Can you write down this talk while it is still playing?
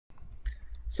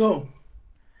So,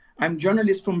 I'm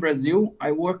journalist from Brazil.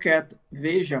 I work at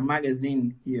VEJA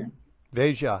magazine here.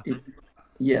 VEJA. It,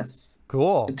 yes.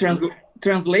 Cool. It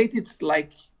translated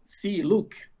like see,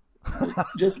 look.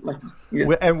 Just like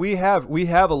yeah. And we have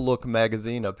a Look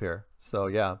magazine up here. So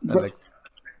yeah, that But makes.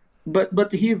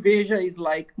 but here VEJA is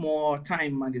like more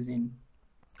time magazine.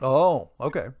 Oh,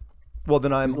 okay. Well,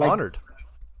 then I'm It's like honored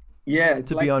yeah, it's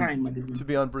to be like on time magazine.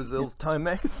 Yeah. Brazil's Time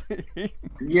magazine.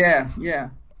 Yeah, yeah.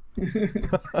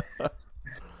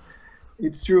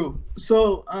 It's true.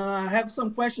 So I have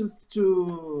some questions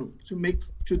to make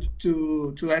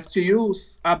to ask to you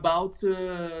about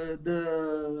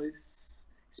the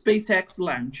SpaceX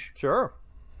launch. Sure.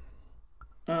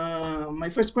 My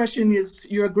first question is: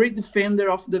 you're a great defender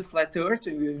of the flat Earth.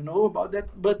 You know about that,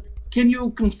 but can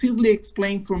you concisely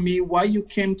explain for me why you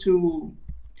came to?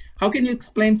 How can you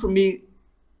explain for me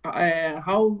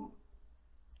how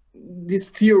this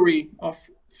theory of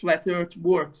flat Earth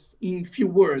works in few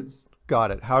words?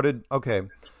 Got it. Okay.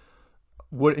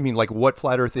 What I mean, like what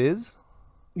flat Earth is?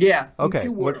 Yes, in Okay,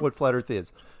 few what words. flat Earth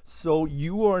is. So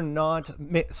you are not.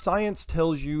 Science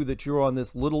tells you that you're on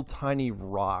this little tiny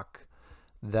rock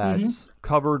Mm-hmm. that's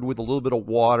covered with a little bit of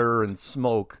water and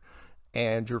smoke,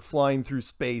 and you're flying through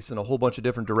space in a whole bunch of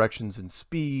different directions and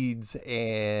speeds,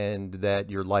 and that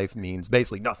your life means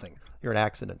basically nothing. You're an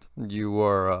accident. You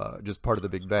are just part of the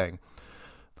Big Bang.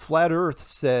 Flat Earth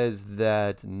says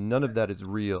that none of that is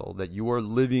real, that you are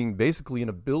living basically in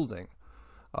a building,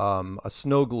 a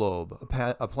snow globe,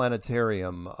 a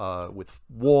planetarium with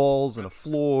walls and a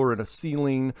floor and a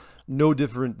ceiling, no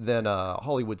different than a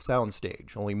Hollywood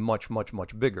soundstage, only much, much,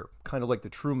 much bigger, kind of like the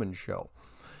Truman Show.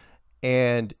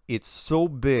 And it's so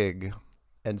big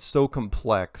and so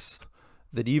complex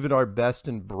that even our best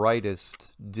and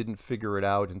brightest didn't figure it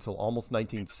out until almost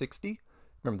 1960.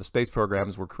 Remember, the space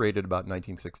programs were created about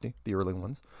 1960, the early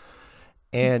ones.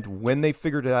 And when they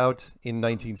figured it out in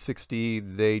 1960,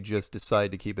 they just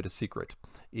decided to keep it a secret.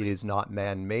 It is not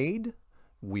man-made.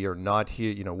 We are not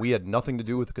here, we had nothing to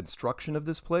do with the construction of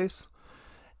this place.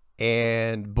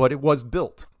 But it was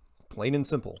built, plain and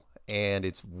simple. And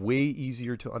it's way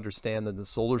easier to understand than the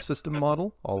solar system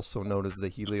model, also known as the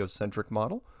heliocentric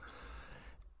model.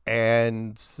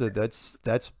 And so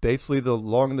that's basically the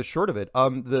long and the short of it.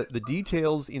 The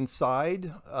details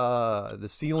inside, the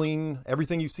ceiling,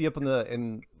 everything you see up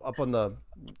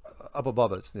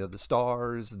above us, the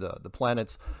stars, the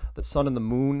planets, the sun and the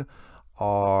moon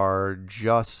are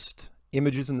just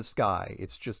images in the sky.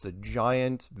 It's just a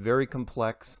giant, very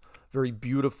complex, very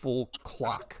beautiful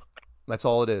clock. That's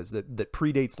all it is. That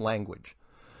predates language.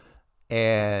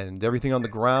 And everything on the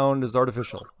ground is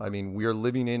artificial. I mean, we are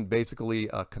living in basically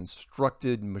a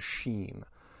constructed machine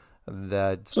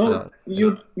that So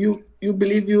you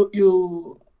believe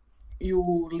you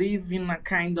live in a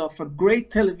kind of a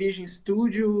great television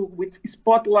studio with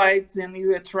spotlights, and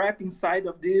you are trapped inside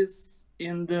of this,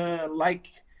 and like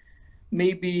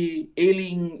maybe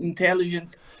alien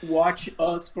intelligence watch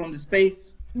us from the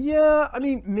space. yeah, I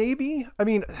mean, maybe. I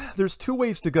mean, there's two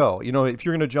ways to go. If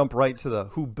you're going to jump right to the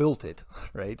who built it,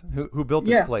 right? Who built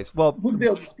this Yeah, place? Well, who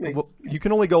built this place? Yeah. you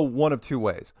can only go one of two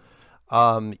ways.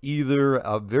 Either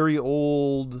a very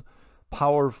old,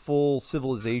 powerful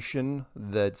civilization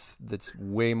that's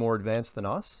way more advanced than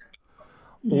us,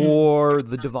 Mm, or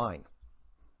the divine,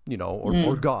 or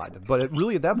mm, God. But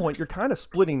really, at that point, you're kind of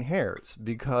splitting hairs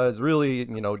because really,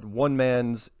 one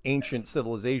man's ancient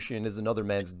civilization is another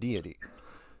man's deity.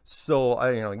 So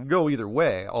you can go either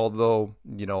way. Although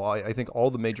I think all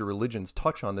the major religions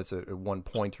touch on this at one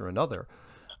point or another.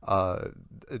 Uh,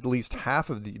 at least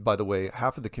by the way,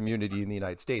 half of the community in the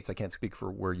United States. I can't speak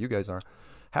for where you guys are.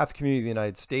 Half the community in the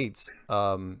United States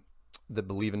that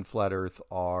believe in flat Earth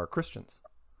are Christians,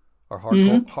 are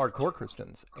mm. hardcore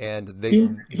Christians, and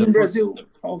In Brazil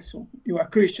also, you are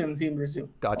Christians in Brazil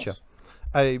gotcha. also.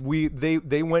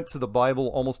 They went to the Bible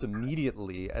almost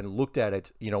immediately and looked at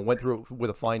it, went through it with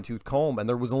a fine tooth comb, and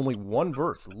there was only one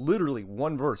verse, literally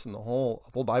one verse in the whole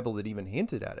Bible that even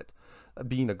hinted at it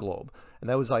being a globe, and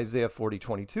that was Isaiah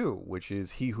 40:22, which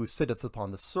is he who sitteth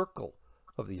upon the circle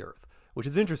of the earth, which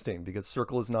is interesting because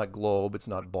circle is not globe, it's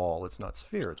not ball, it's not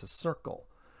sphere, it's a circle.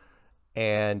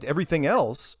 And everything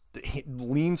else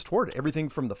leans toward it. Everything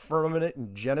from the firmament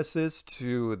in Genesis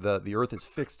to the earth is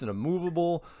fixed and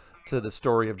immovable, to the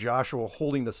story of Joshua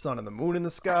holding the sun and the moon in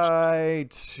the sky,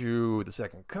 to the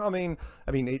second coming.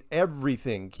 I mean,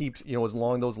 everything keeps, as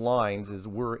along those lines as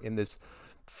we're in this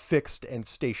fixed and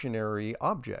stationary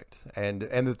object, and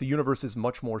that the universe is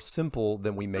much more simple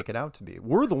than we make it out to be.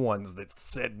 We're the ones that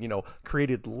said,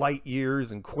 created light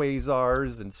years and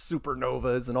quasars and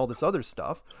supernovas and all this other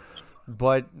stuff.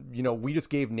 But, you know, we just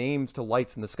gave names to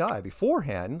lights in the sky.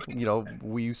 Beforehand, you know,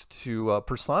 we used to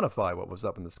personify what was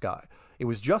up in the sky. It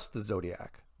was just the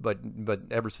zodiac. But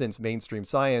ever since mainstream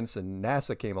science and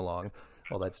NASA came along,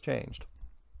 well, that's changed.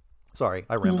 Sorry,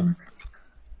 I rambled.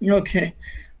 Okay.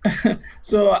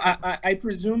 So I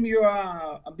presume you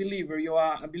are a believer. You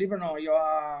are a believer, no? You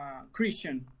are a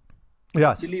Christian.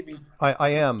 Yes, Believing I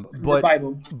am. in the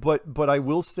Bible. But I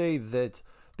will say that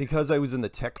because I was in the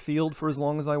tech field for as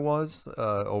long as I was,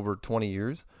 over 20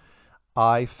 years,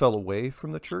 I fell away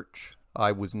from the church.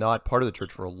 I was not part of the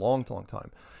church for a long, long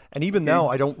time. And even now,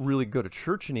 I don't really go to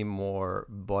church anymore,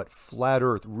 but Flat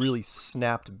Earth really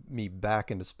snapped me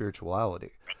back into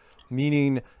spirituality.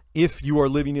 Meaning, if you are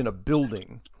living in a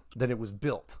building, then it was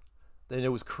built. Then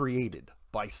it was created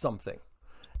by something.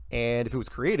 And if it was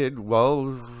created,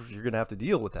 well, you're going to have to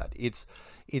deal with that. It's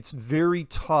very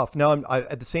tough. Now,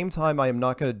 at the same time, I am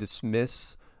not going to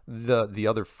dismiss the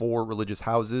other four religious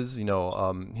houses, you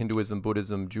know, Hinduism,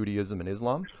 Buddhism, Judaism, and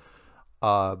Islam.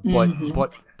 But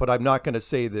I'm not going to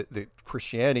say that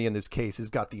Christianity in this case has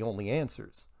got the only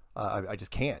answers. I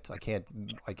just can't. I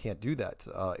can't do that.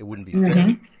 It wouldn't be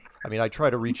fair. I mean, I try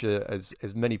to reach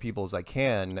as many people as I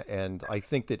can, and I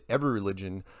think that every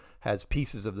religion has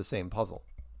pieces of the same puzzle.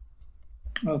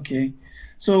 Okay,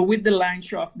 so with the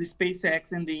launch of the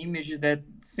SpaceX and the images that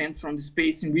sent from the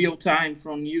space in real time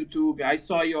from YouTube, I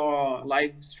saw your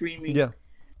live streaming. Yeah.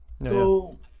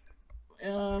 So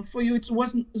for you, it's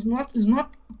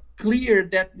not clear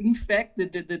that in fact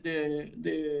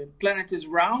the planet is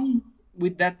round.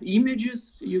 With that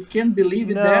images, you can't believe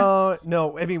in that.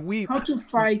 No. I mean, how to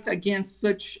fight against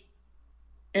such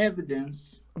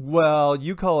evidence? Well,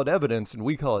 you call it evidence, and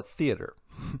we call it theater.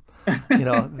 You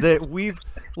know,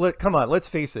 that come on, let's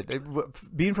face it.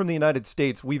 Being from the United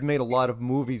States, we've made a lot of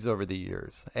movies over the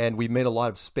years, and we've made a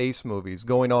lot of space movies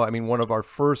going on. I mean, one of our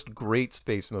first great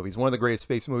space movies, one of the greatest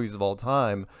space movies of all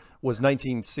time, was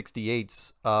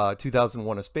 1968's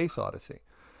 2001: A Space Odyssey.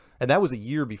 And that was a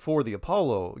year before the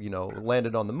Apollo, you know,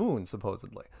 landed on the moon,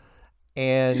 supposedly.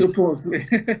 And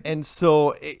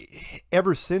so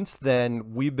ever since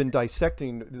then, we've been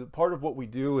dissecting. Part of what we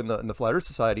do in the Flat Earth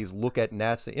Society is look at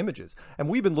NASA images. And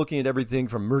we've been looking at everything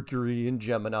from Mercury and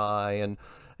Gemini and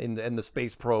the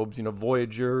space probes, you know,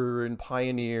 Voyager and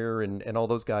Pioneer and all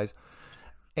those guys.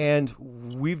 And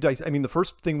I mean, the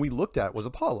first thing we looked at was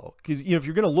Apollo, because, you know, if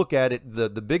you're going to look at it, the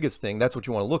biggest thing, that's what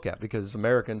you want to look at, because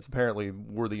Americans apparently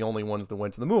were the only ones that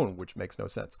went to the moon, which makes no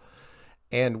sense.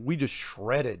 And we just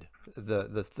shredded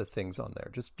the things on there,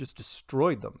 just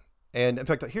destroyed them. And in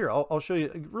fact, here, I'll show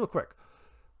you real quick.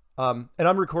 And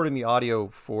I'm recording the audio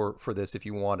for this if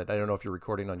you want it. I don't know if you're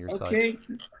recording on your side. Okay.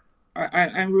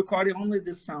 I'm recording only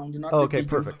the sound, not the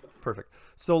video. Perfect.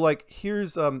 So like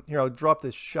here's here, I'll drop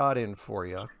this shot in for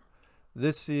you.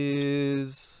 This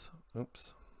is,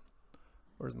 oops,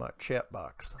 where's my chat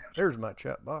box? There's my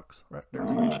chat box right there.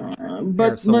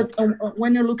 But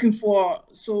when you're looking for,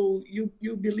 so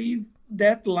you believe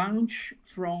that launch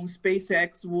from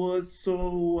SpaceX was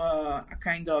so a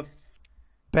kind of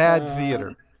bad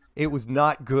theater. It was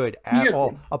not good at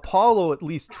all. Apollo at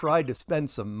least tried to spend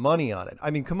some money on it. I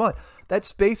mean, come on, that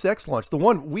SpaceX launch, the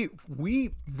one we've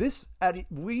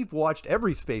watched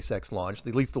every SpaceX launch,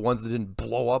 at least the ones that didn't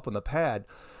blow up on the pad.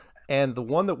 And the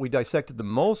one that we dissected the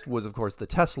most was, of course, the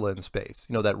Tesla in space.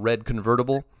 You know, that red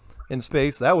convertible in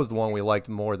space. That was the one we liked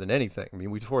more than anything. I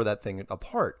mean, we tore that thing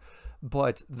apart.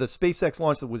 But the SpaceX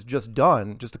launch that was just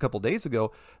done just a couple days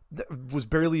ago, that was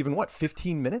barely even, what,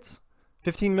 15 minutes?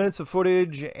 15 minutes of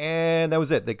footage, and that was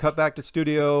it. They cut back to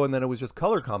studio, and then it was just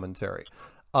color commentary.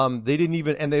 They didn't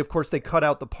even, and of course they cut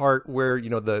out the part where, you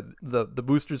know, the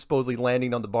boosters supposedly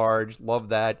landing on the barge. Love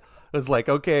that. It was like,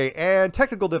 okay, and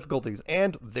technical difficulties,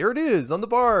 and there it is on the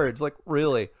barge. Like,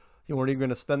 really? You weren't even going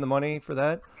to spend the money for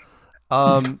that?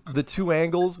 The two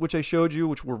angles which I showed you,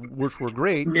 which were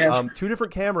great. Yes. Two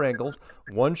different camera angles.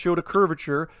 One showed a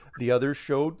curvature, the other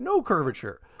showed no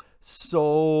curvature.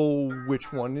 So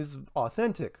which one is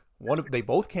authentic? They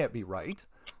both can't be right.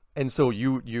 And so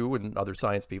you and other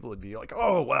science people would be like,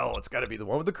 oh, well, it's got to be the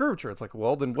one with the curvature. It's like,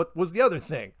 well, then what was the other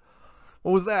thing?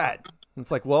 What was that? And it's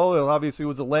like, well, obviously it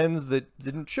was a lens that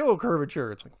didn't show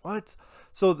curvature. It's like, what?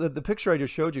 So the picture I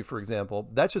just showed you, for example,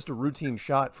 that's just a routine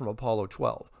shot from Apollo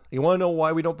 12. You want to know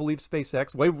why we don't believe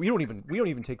SpaceX? Why we don't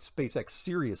even take SpaceX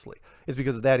seriously? Is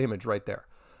because of that image right there.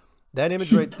 That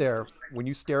image right there, when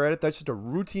you stare at it, that's just a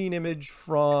routine image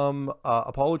from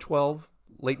Apollo 12,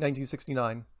 late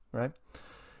 1969, right?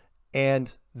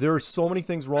 And there are so many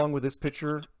things wrong with this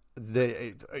picture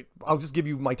I'll just give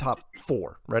you my top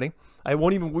 4. Ready? We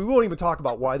won't even talk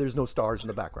about why there's no stars in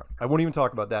the background. I won't even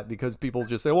talk about that because people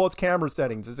just say, well, it's camera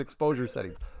settings, it's exposure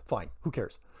settings. Fine, who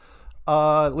cares?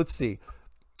 Let's see.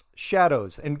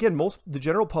 Shadows. And again, the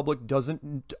general public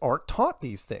aren't taught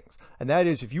these things. And that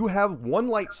is, if you have one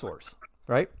light source,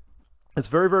 right? It's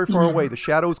very, very far away. The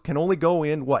shadows can only go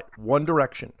in what? One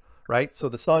direction, right? So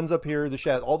the sun's up here,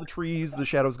 all the trees, the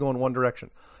shadows go in one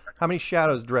direction. How many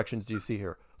directions do you see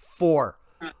here? 4.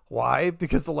 Why?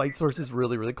 Because the light source is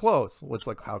really, really close. Well, it's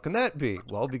like, how can that be?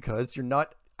 Well, because you're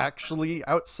not actually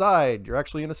outside. You're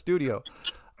actually in a studio.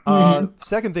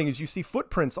 Second thing is you see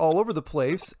footprints all over the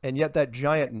place, and yet that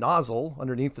giant nozzle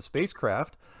underneath the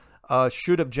spacecraft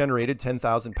should have generated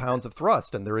 10,000 pounds of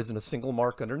thrust, and there isn't a single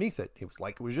mark underneath it. It was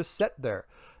like it was just set there.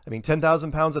 I mean,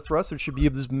 10,000 pounds of thrust, there should be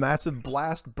this massive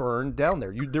blast burn down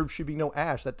there. There should be no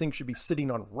ash. That thing should be sitting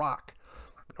on rock.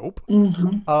 Nope.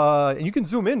 And you can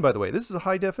zoom in, by the way. This is a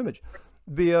high-def image.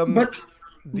 But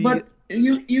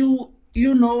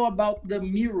you know about the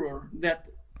mirror that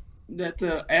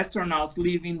astronauts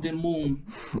live in the moon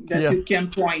that you can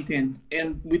point in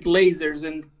and with lasers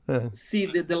and see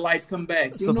that the light come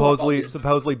back.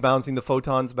 Supposedly bouncing the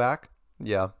photons back.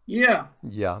 Yeah.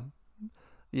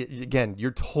 Again,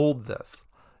 you're told this.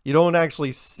 You don't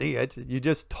actually see it. You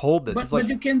just told this. But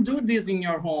you can do this in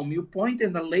your home. You point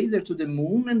in the laser to the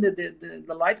moon and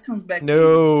the light comes back.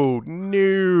 No,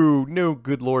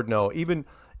 good Lord, no. Even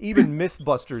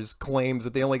Mythbusters claims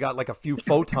that they only got like a few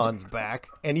photons back.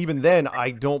 And even then, I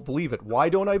don't believe it. Why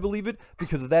don't I believe it?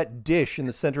 Because of that dish in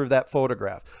the center of that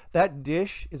photograph. That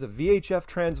dish is a VHF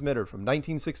transmitter from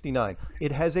 1969.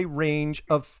 It has a range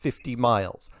of 50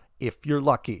 miles. If you're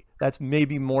lucky. That's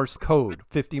maybe Morse code,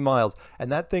 50 miles.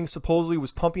 And that thing supposedly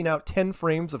was pumping out 10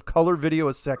 frames of color video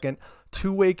a second,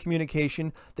 two-way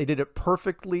communication. They did it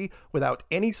perfectly without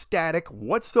any static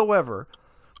whatsoever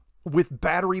with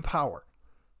battery power.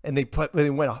 And they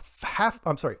went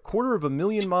a quarter of a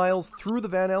million miles through the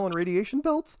Van Allen radiation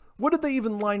belts. What did they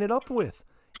even line it up with?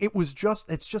 It's just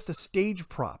a stage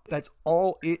prop. That's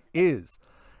all it is.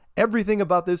 Everything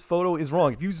about this photo is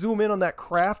wrong. If you zoom in on that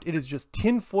craft, it is just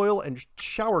tinfoil and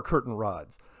shower curtain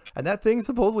rods. And that thing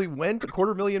supposedly went a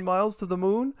 250,000 miles to the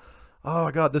moon. Oh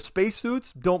my God, the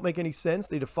spacesuits don't make any sense.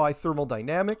 They defy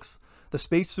thermodynamics. The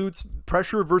spacesuits,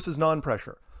 pressure versus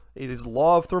non-pressure. It is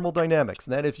law of thermodynamics.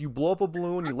 And that if you blow up a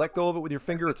balloon, you let go of it with your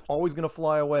finger, it's always going to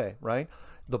fly away, right?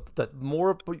 The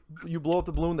more you blow up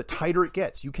the balloon, the tighter it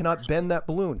gets. You cannot bend that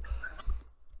balloon.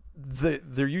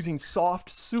 They're using soft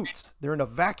suits. They're in a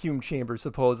vacuum chamber,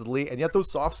 supposedly, and yet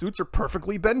those soft suits are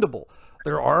perfectly bendable.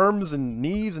 Their arms and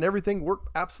knees and everything work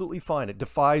absolutely fine. It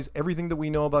defies everything that we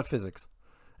know about physics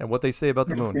and what they say about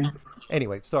the moon.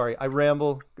 Anyway, sorry, I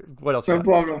ramble. What else? No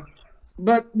problem.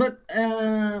 But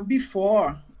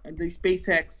before the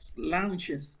SpaceX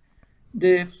launches,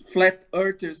 the flat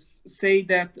earthers say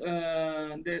that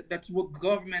that's what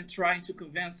government trying to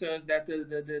convince us that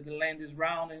the land is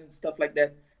round and stuff like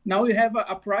that. Now you have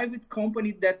a private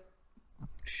company that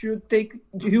should take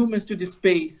humans to the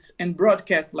space and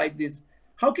broadcast like this.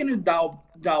 How can you doubt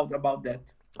about that?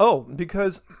 Oh,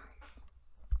 because,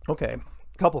 okay,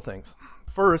 a couple things.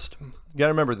 First, you got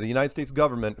to remember the United States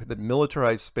government that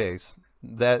militarized space,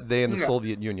 that they and the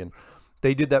Soviet Union,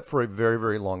 they did that for a very,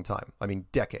 very long time. I mean,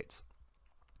 decades.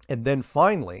 And then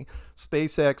finally,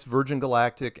 SpaceX, Virgin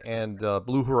Galactic, and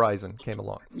Blue Horizon came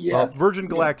along. Yes. Virgin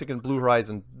Galactic and Blue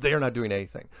Horizon, they're not doing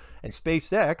anything. And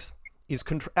SpaceX is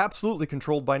absolutely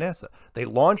controlled by NASA. They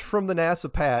launched from the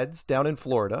NASA pads down in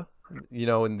Florida, you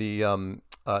know, in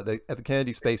at the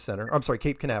Kennedy Space Center. I'm sorry,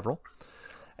 Cape Canaveral.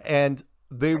 And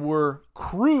they were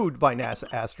crewed by NASA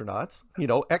astronauts, you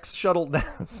know, ex-shuttle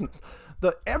NASA.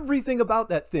 Everything about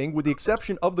that thing, with the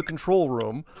exception of the control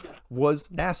room, was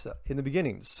NASA in the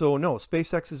beginning. So no,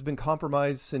 SpaceX has been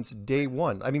compromised since day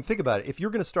one. I mean, think about it. If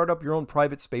you're going to start up your own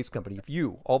private space company, if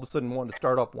you all of a sudden want to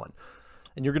start up one,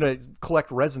 and you're going to collect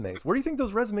resumes, where do you think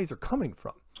those resumes are coming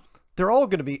from? They're all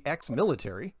going to be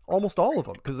ex-military, almost all of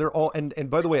them, because they're all, and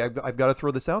by the way, I've got to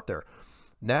throw this out there.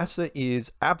 NASA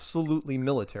is absolutely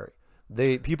military.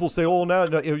 People say, oh, no,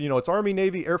 you know, it's Army,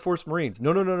 Navy, Air Force, Marines.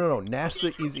 No.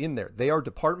 NASA is in there. They are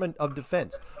Department of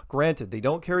Defense. Granted, they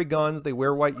don't carry guns. They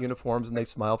wear white uniforms and they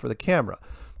smile for the camera.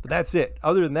 But that's it.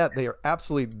 Other than that,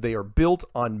 they are built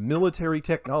on military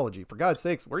technology. For God's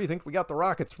sakes, where do you think we got the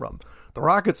rockets from? The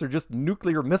rockets are just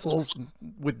nuclear missiles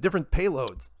with different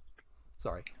payloads.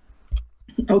 Sorry.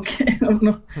 Okay,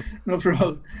 no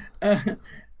problem.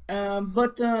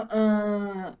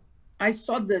 I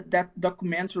saw that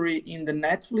documentary in the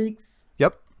Netflix.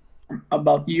 Yep.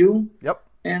 About you. Yep.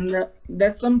 And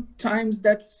that sometimes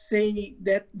that say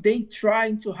that they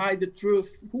trying to hide the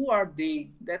truth. Who are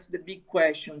they? That's the big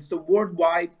question. It's the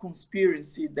worldwide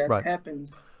conspiracy that Right.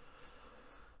 happens.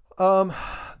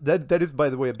 That is, by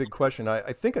the way, a big question.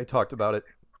 I think I talked about it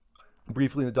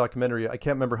briefly in the documentary. I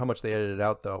can't remember how much they edited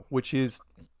out though, which is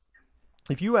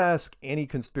if you ask any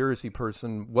conspiracy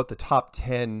person what the top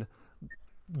 10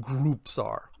 groups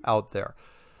are out there,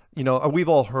 you know, we've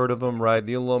all heard of them, right?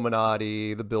 The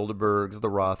Illuminati, the Bilderbergs, the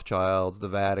Rothschilds, the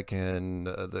Vatican,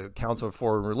 the Council of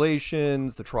Foreign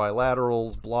Relations, the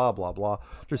Trilaterals, blah, blah, blah.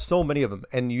 There's so many of them.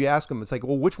 And you ask them, it's like,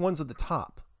 well, which one's at the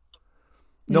top?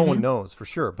 No one knows for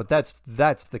sure, but that's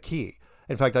the key.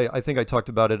 In fact, I think I talked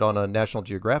about it on a National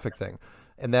Geographic thing,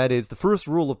 and that is the first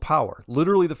rule of power.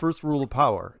 Literally, the first rule of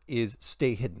power is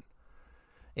stay hidden,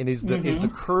 and is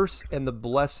the curse and the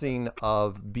blessing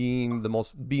of being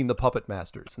the puppet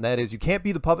masters. And that is, you can't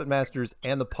be the puppet masters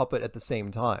and the puppet at the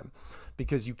same time,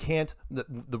 because you can't.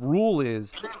 The rule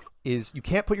is you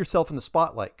can't put yourself in the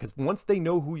spotlight, because once they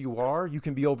know who you are, you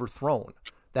can be overthrown.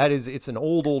 That is, it's an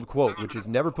old quote, which is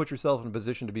never put yourself in a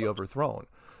position to be overthrown.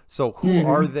 So who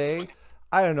are they?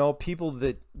 I don't know. People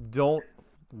that don't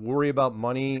worry about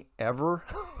money ever.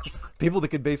 People that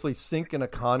could basically sink an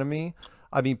economy.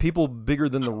 I mean, people bigger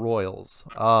than the royals.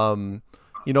 You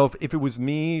know, if it was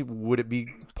me, would it be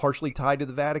partially tied to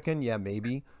the Vatican? Yeah,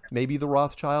 maybe. Maybe the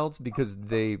Rothschilds, because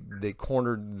they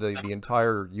cornered the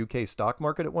entire UK stock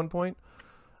market at one point.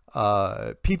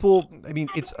 People, I mean,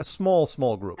 it's a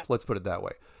small group, let's put it that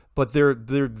way, but they're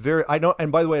very,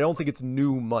 and by the way, I don't think it's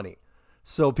new money.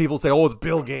 So people say, oh, it's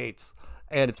Bill Gates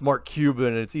and it's Mark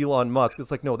Cuban and it's Elon Musk.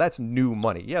 It's like, no, that's new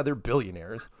money. Yeah, they're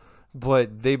billionaires,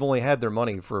 but they've only had their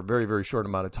money for a very, very short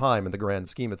amount of time in the grand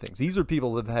scheme of things. These are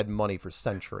people that have had money for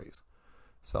centuries.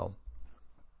 So.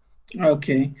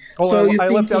 Okay. Oh, So I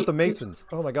left out the Masons.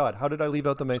 Oh my God. How did I leave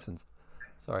out the Masons?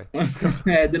 Sorry.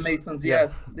 the Masons, Yeah.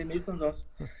 yes, the Masons also.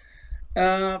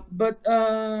 But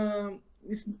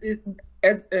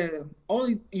as all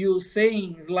you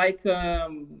saying is like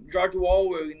George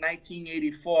Orwell in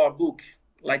 1984 book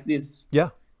like this. Yeah.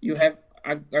 You have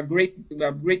a great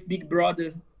big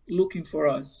brother looking for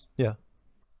us. Yeah.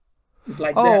 It's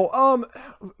like that.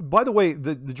 By the way,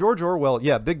 the George Orwell,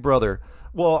 yeah, Big Brother.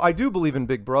 Well, I do believe in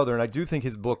Big Brother, and I do think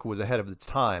his book was ahead of its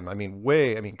time. I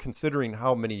mean, considering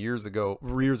how many years it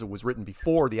was written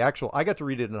before the actual, I got to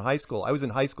read it in high school. I was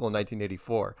in high school in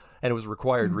 1984, and it was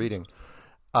required reading.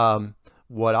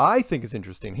 What I think is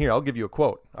interesting here, I'll give you a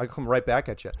quote. I'll come right back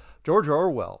at you. George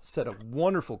Orwell said a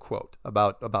wonderful quote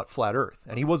about flat Earth,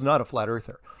 and he was not a flat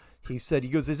earther. He said,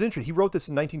 it's interesting. He wrote this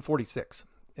in 1946,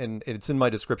 and it's in my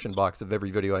description box of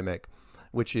every video I make.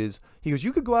 Which is, he goes,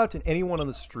 you could go out to anyone on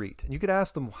the street and you could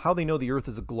ask them how they know the Earth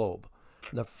is a globe.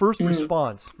 And the first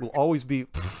response will always be,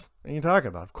 what are you talking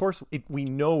about? Of course, we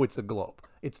know it's a globe.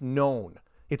 It's known.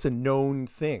 It's a known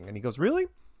thing. And he goes, really?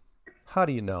 How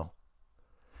do you know?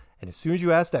 And as soon as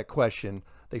you ask that question,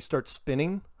 they start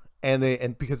spinning,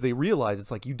 and because they realize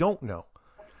it's like, you don't know.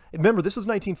 And remember, this was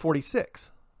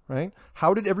 1946, right?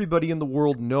 How did everybody in the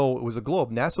world know it was a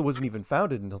globe? NASA wasn't even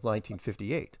founded until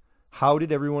 1958. How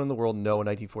did everyone in the world know in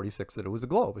 1946 that it was a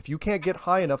globe? If you can't get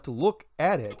high enough to look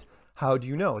at it, how do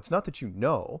you know? It's not that you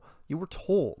know, you were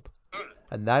told.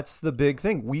 And that's the big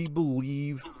thing. We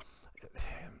believe,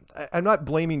 I'm not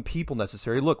blaming people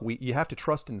necessarily. Look, you have to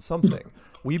trust in something.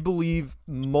 We believe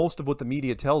most of what the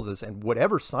media tells us, and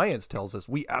whatever science tells us,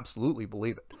 we absolutely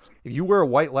believe it. If you wear a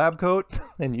white lab coat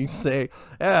and you say,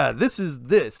 this is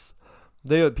this,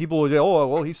 people will say, oh,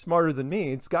 well, he's smarter than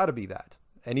me. It's got to be that.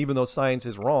 And even though science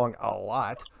is wrong a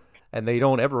lot, and they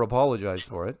don't ever apologize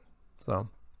for it, so.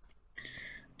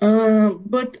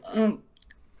 But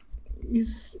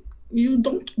you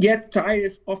don't get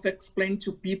tired of explaining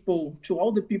to people, to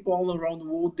all the people all around the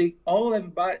world,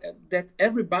 that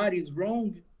everybody is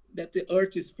wrong, that the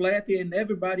Earth is flat, and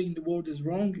everybody in the world is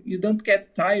wrong. You don't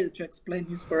get tired to explain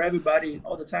this for everybody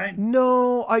all the time.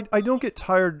 No, I don't get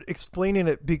tired explaining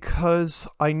it, because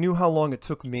I knew how long it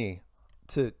took me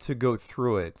to go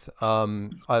through it. I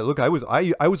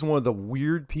was one of the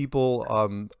weird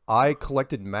people. I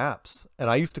collected maps, and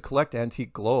I used to collect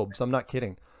antique globes. I'm not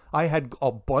kidding. I had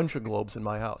a bunch of globes in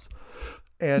my house,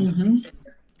 and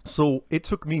so it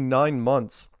took me 9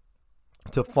 months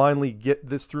to finally get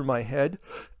this through my head.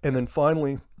 And then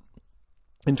finally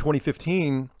in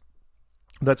 2015,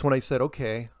 that's when I said,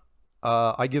 okay,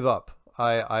 I give up.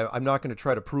 I'm not going to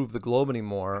try to prove the globe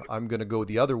anymore. I'm going to go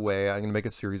the other way. I'm going to make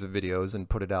a series of videos and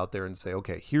put it out there and say,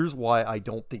 okay, here's why I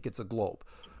don't think it's a globe.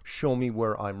 Show me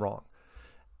where I'm wrong.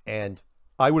 And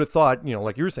I would have thought,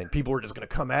 like you were saying, people were just going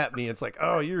to come at me. It's like,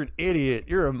 oh, you're an idiot.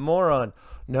 You're a moron.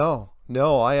 No,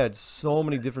 No, I had so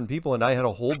many different people, and I had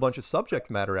a whole bunch of subject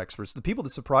matter experts. The people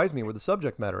that surprised me were the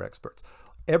subject matter experts.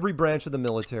 Every branch of the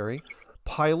military,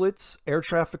 pilots, air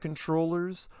traffic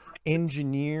controllers,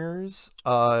 engineers,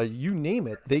 you name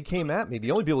it, they came at me.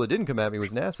 The only people that didn't come at me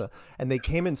was NASA, and they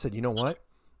came in and said, you know what?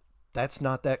 That's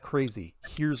not that crazy.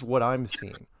 Here's what I'm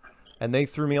seeing. And they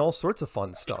threw me all sorts of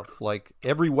fun stuff, like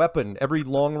every weapon, every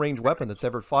long-range weapon that's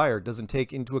ever fired doesn't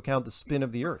take into account the spin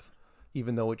of the Earth,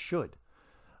 even though it should.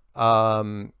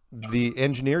 The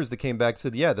engineers that came back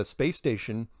said, yeah, the space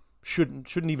station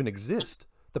shouldn't even exist.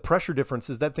 The pressure difference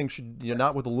is that thing should, you know,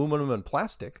 not with aluminum and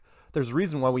plastic. There's a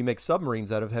reason why we make submarines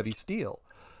out of heavy steel.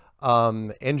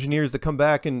 Engineers that come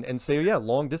back and say, yeah,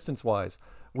 long distance wise,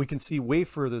 we can see way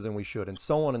further than we should, and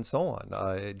so on and so on.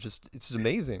 It's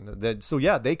amazing that, so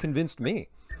yeah, they convinced me.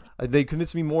 They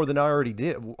convinced me more than I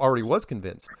already was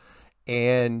convinced.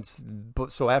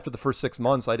 But so after the first 6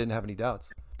 months, I didn't have any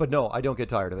doubts. But no, I don't get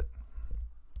tired of it.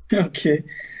 Okay,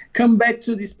 come back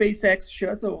to the SpaceX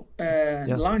shuttle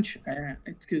launch.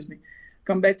 Excuse me.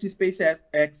 Come back to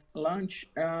SpaceX launch.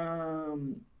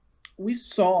 We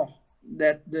saw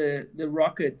that the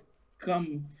rocket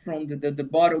come from the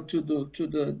bottom to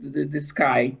the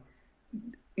sky.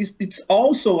 It's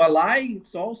also a lie.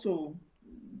 It's also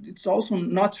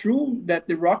not true that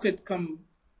the rocket come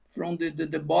from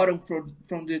the bottom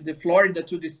from the Florida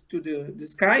to the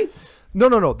sky.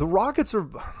 No. The rockets are,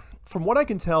 from what I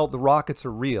can tell, the rockets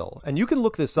are real. And you can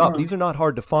look this up. These are not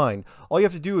hard to find. All you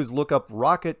have to do is look up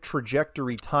rocket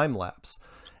trajectory time lapse.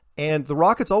 And the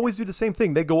rockets always do the same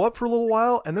thing. They go up for a little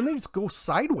while, and then they just go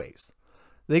sideways.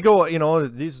 They go, you know,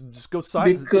 these just go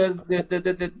sideways. Because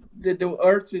the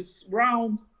Earth is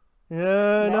round.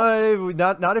 Yeah, no,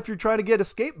 not if you're trying to get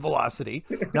escape velocity.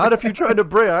 Not if you're trying to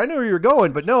break. I know where you're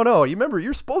going, but no. You remember,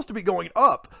 you're supposed to be going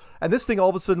up. And this thing all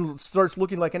of a sudden starts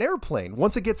looking like an airplane.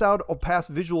 Once it gets out past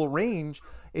visual range,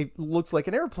 it looks like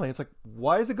an airplane. It's like,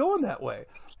 why is it going that way?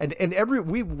 And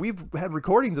we've had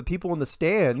recordings of people in the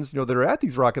stands, you know, that are at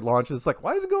these rocket launches. It's like,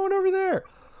 why is it going over there?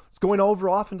 It's going over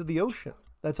off into the ocean.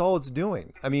 That's all it's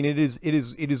doing. I mean, it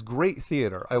is great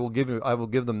theater. I will give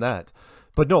them that.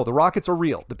 But no, the rockets are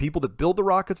real. The people that build the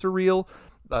rockets are real.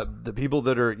 The people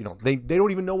that are, you know, they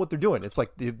don't even know what they're doing. It's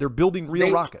like they're building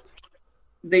real rockets.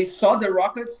 They saw the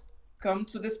rockets come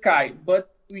to the sky,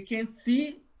 but we can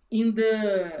see in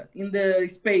the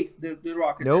space the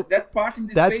rocket. Nope. That part in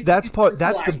the space.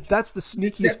 That's the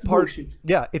sneakiest part. Bullshit.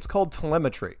 Yeah, it's called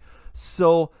telemetry.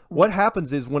 So what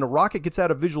happens is when a rocket gets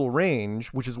out of visual range,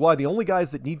 which is why the only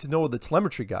guys that need to know are the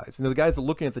telemetry guys, and they're the guys that are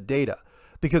looking at the data.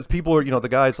 Because people are, you know, the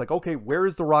guy's like, okay, where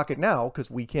is the rocket now? Because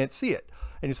we can't see it.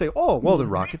 And you say, oh, well, the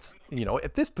rocket's, you know,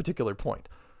 at this particular point.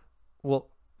 Well,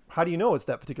 how do you know it's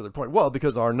that particular point? Well,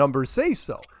 because our numbers say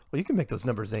so. Well, you can make those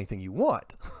numbers anything you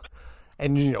want.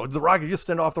 And, you know, the rocket, you just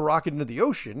send off the rocket into the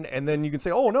ocean, and then you can say,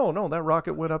 oh, no, that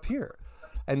rocket went up here.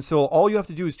 And so all you have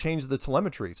to do is change the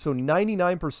telemetry. So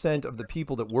 99% of the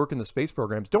people that work in the space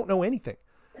programs don't know anything.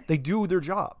 They do their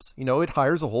jobs. You know, it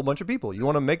hires a whole bunch of people. You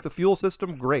want to make the fuel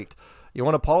system? Great. You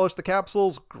want to polish the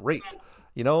capsules? Great.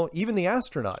 You know, even the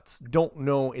astronauts don't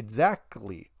know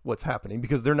exactly what's happening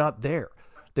because they're not there.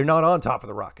 They're not on top of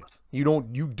the rockets. You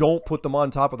don't put them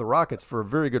on top of the rockets for a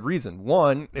very good reason.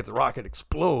 One, if the rocket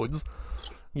explodes,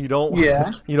 you don't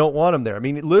want them there. I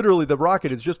mean, literally the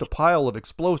rocket is just a pile of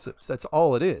explosives. That's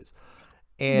all it is.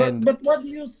 And but what do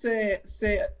you say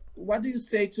what do you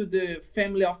say to the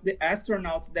family of the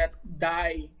astronauts that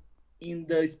die in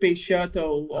the space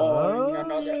shuttle or in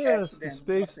another accident? The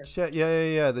space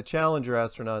the Challenger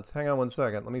astronauts. Hang on one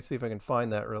second. Let me see if I can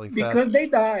find that really fast. Because they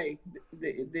died.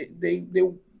 They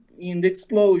in the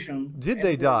explosion. Did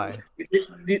they die?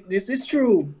 This is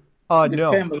true.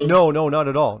 No, not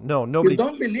at all. No, nobody. You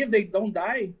don't believe they don't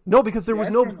die? No, because there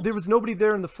was nobody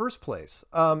there in the first place.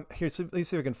 Here, let me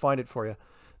see if I can find it for you.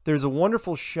 There's a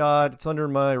wonderful shot. It's under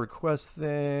my request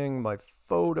thing, my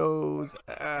photos.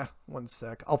 One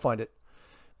sec. I'll find it.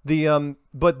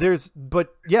 But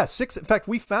yeah, 6. In fact,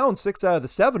 we found 6 out of the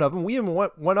 7 of them. We even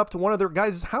went up to one of their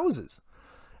guys' houses.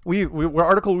 We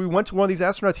went to one of these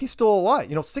astronauts. He's still alive.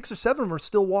 You know, 6 or 7 of them are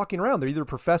still walking around. They're either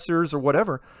professors or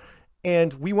whatever.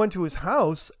 And we went to his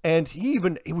house, and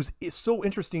it's so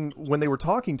interesting when they were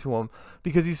talking to him,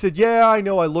 because he said, yeah, I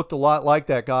know I looked a lot like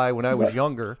that guy when I was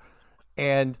younger.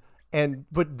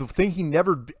 But the thing he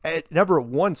never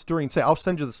once during, say, I'll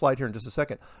send you the slide here in just a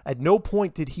second. At no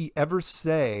point did he ever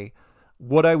say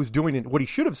what I was doing. And what he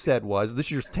should have said was, this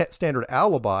is your standard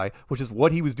alibi, which is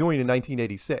what he was doing in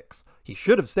 1986. He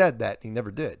should have said that. He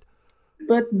never did.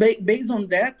 But based on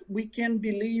that, we can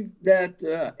believe that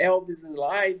Elvis is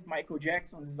alive, Michael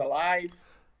Jackson is alive.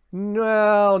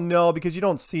 No, no, because you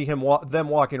don't see them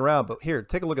walking around. But here,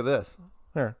 take a look at this.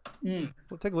 Here,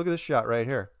 well, take a look at this shot right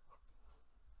here.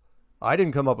 I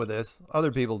didn't come up with this.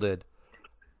 Other people did.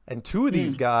 And two of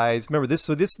these guys, remember this.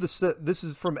 So this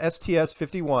is from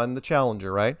STS-51, the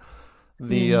Challenger, right?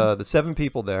 The 7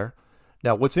 people there.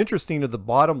 Now, what's interesting to the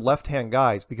bottom left-hand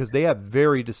guys, because they have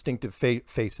very distinctive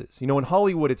faces. You know, in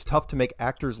Hollywood, it's tough to make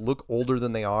actors look older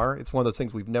than they are. It's one of those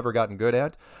things we've never gotten good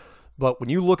at. But when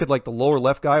you look at like the lower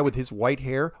left guy with his white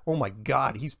hair, oh my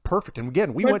God, he's perfect. And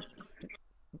again,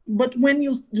 But when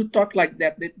you talk like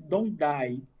that don't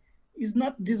die, it's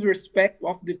not disrespect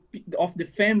of the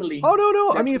family. Oh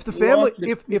no. I mean, if the family,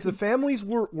 if the families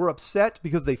were upset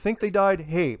because they think they died,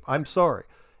 hey, I'm sorry.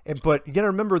 But you got to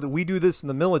remember that we do this in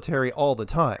the military all the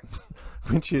time,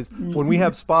 which is when we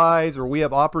have spies or we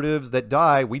have operatives that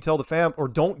die, we tell the or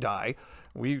don't die.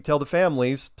 We tell the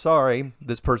families, sorry,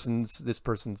 this person's,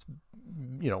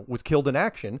 you know, was killed in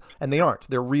action, and they aren't.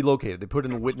 They're relocated. They put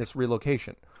in a witness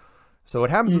relocation. So it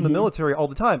happens in the military all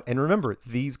the time. And remember,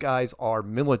 these guys are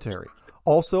military.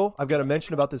 Also, I've got to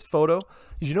mention about this photo.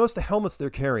 Did you notice the helmets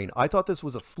they're carrying? I thought this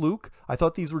was a fluke. I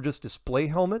thought these were just display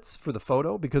helmets for the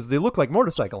photo because they look like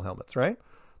motorcycle helmets, right?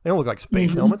 They don't look like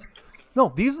space helmets.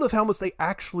 No, these are the helmets they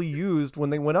actually used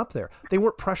when they went up there. They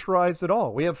weren't pressurized at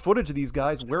all. We have footage of these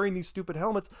guys wearing these stupid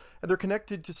helmets, and they're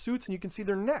connected to suits, and you can see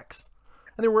their necks.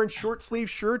 And they're wearing short sleeve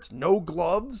shirts, no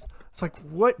gloves. It's like,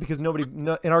 what? Because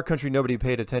in our country, nobody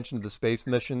paid attention to the space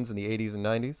missions in the 80s and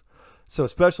 90s. So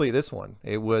especially this one,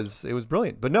 it was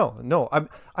brilliant. But no, I'm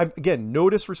again, no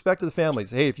disrespect to the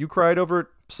families. Hey, if you cried over it,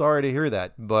 sorry to hear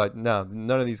that. But no,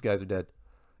 none of these guys are dead,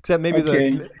 except maybe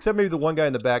the one guy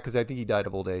in the back, because I think he died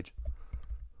of old age.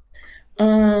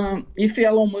 If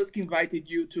Elon Musk invited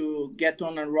you to get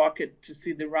on a rocket to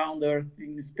see the round Earth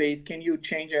in space, can you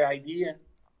change your idea?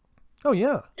 Oh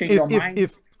yeah, Change your mind?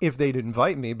 If they'd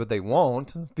invite me, but they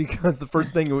won't, because the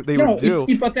first thing they would do.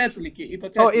 Hypothetically.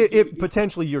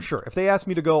 Potentially, you're sure. If they asked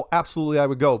me to go, absolutely, I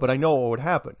would go. But I know what would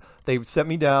happen. They would set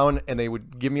me down and they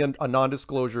would give me a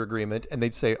non-disclosure agreement, and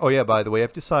they'd say, "Oh yeah, by the way, I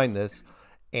have to sign this."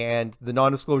 And the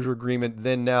non-disclosure agreement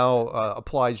then now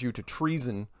applies you to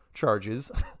treason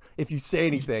charges if you say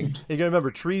anything. You gotta remember,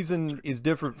 treason is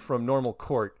different from normal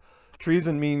court.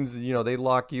 Treason means, you know, they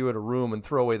lock you in a room and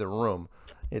throw away the room.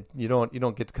 You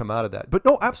don't get to come out of that. But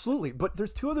no, absolutely. But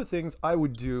there's two other things I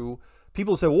would do.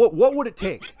 People say, well, what would it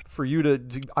take for you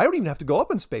to I don't even have to go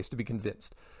up in space to be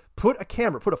convinced. Put a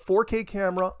 4K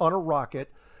camera on a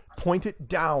rocket, point it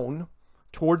down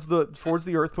towards the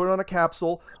Earth, put it on a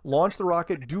capsule, launch the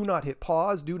rocket, do not hit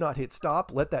pause, do not hit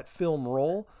stop, let that film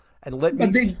roll, and let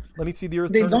me see the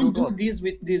Earth turn into a globe. They don't do this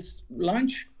with this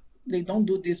launch? They don't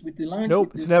do this with the launch?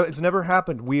 Nope, it's never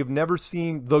happened. We have never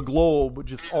seen the globe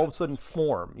just all of a sudden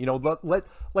form. You know,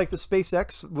 like the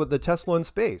SpaceX with the Tesla in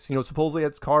space. You know, supposedly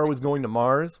that car was going to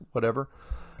Mars, whatever.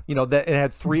 You know, that it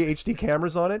had 3 HD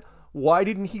cameras on it. Why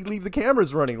didn't he leave the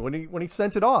cameras running when he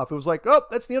sent it off? It was like, oh,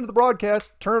 that's the end of the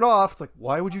broadcast. Turn it off. It's like,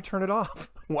 why would you turn it off?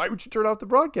 Why would you turn off the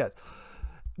broadcast?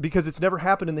 Because it's never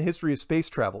happened in the history of space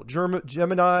travel.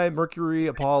 Gemini, Mercury,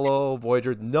 Apollo,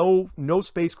 Voyager, no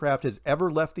spacecraft has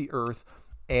ever left the Earth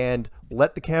and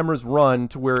let the cameras run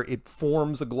to where it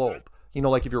forms a globe. You know,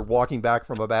 like if you're walking back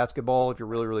from a basketball, if you're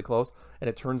really, really close, and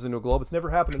it turns into a globe. It's never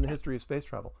happened in the history of space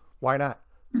travel. Why not?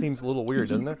 Seems a little weird,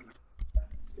 doesn't it?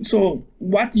 So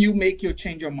what do you make you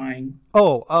change your mind?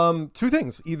 Oh, two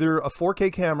things. Either a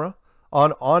 4K camera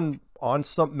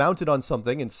mounted on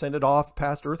something and send it off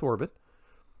past Earth orbit.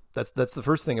 That's the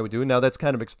first thing I would do. Now that's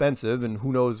kind of expensive, and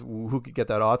who knows who could get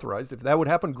that authorized. If that would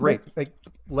happen, great.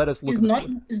 Let us look.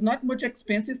 It's not much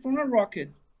expensive for a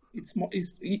rocket.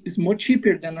 It's more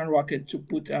cheaper than a rocket to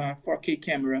put a 4K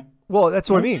camera. Well, that's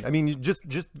what I mean. I mean, you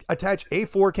just attach a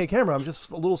 4K camera. I'm just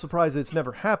a little surprised that it's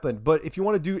never happened. But if you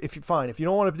want to do, if you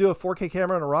don't want to do a 4K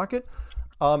camera on a rocket,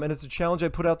 and it's a challenge I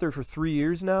put out there for 3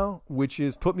 years now, which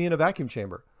is put me in a vacuum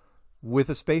chamber with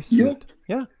a spacesuit.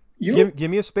 Yeah. Give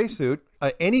me a spacesuit.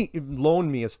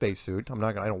 Loan me a spacesuit. I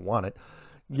don't want it.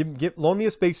 Loan me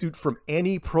a spacesuit from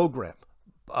any program.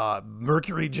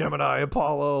 Mercury, Gemini,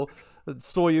 Apollo,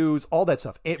 Soyuz, all that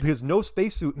stuff. Because no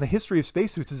spacesuit in the history of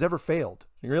spacesuits has ever failed.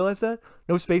 You realize that?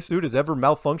 No spacesuit has ever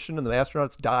malfunctioned and the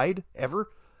astronauts died, ever.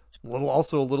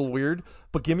 Also a little weird.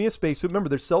 But give me a spacesuit. Remember,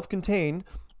 they're self-contained.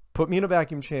 Put me in a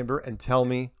vacuum chamber and tell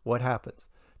me what happens.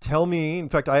 Tell me, in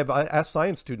fact, I ask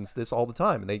science students this all the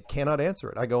time, and they cannot answer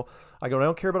it. I go, I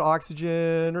don't care about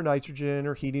oxygen or nitrogen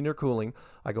or heating or cooling.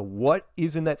 I go, what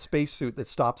is in that spacesuit that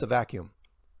stops a vacuum?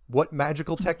 What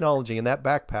magical technology in that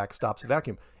backpack stops a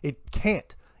vacuum? It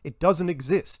can't. It doesn't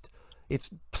exist.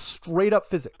 It's straight up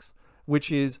physics,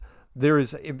 which is,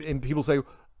 and people say,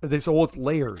 They say, well, it's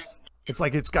layers. It's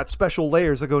like it's got special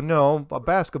layers. I go, no, a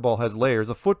basketball has layers.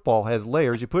 A football has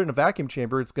layers. You put it in a vacuum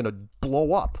chamber, it's going to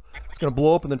blow up. It's going to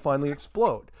blow up and then finally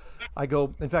explode. I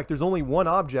go, in fact, there's only one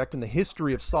object in the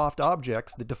history of soft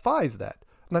objects that defies that,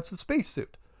 and that's the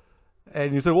spacesuit.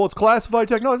 And you say, well, it's classified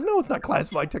technology. No, it's not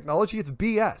classified technology. It's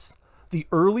BS. The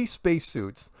early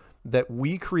spacesuits that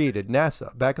we created,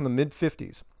 NASA, back in the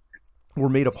mid-50s, were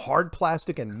made of hard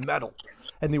plastic and metal,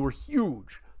 and they were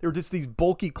huge. They were just these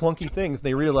bulky, clunky things. And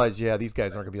they realized, yeah, these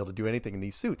guys aren't going to be able to do anything in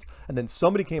these suits. And then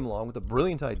somebody came along with a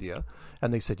brilliant idea,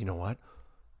 and they said, you know what?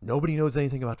 Nobody knows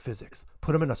anything about physics.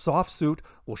 Put them in a soft suit.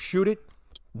 We'll shoot it.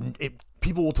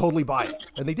 People will totally buy it.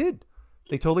 And they did.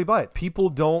 They totally buy it. People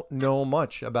don't know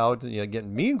much about,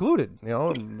 getting me included,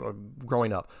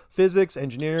 growing up. Physics,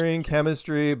 engineering,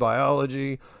 chemistry,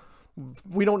 biology.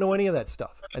 We don't know any of that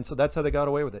stuff. And so that's how they got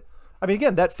away with it. I mean,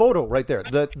 again, that photo right there,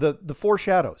 the four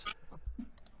shadows.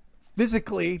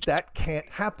 Physically, that can't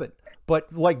happen.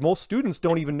 But like most students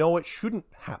don't even know it shouldn't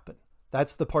happen.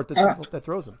 That's the part that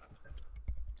throws them.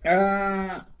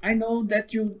 I know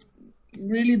that you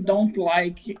really don't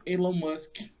like Elon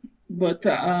Musk, but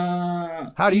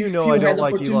how do you know I don't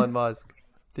like Elon Musk?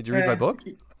 Did you read my book?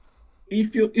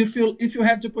 If you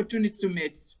have the opportunity to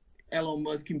meet Elon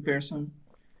Musk in person,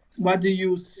 what do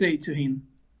you say to him?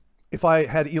 If I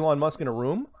had Elon Musk in a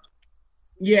room?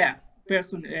 Yeah,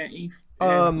 person.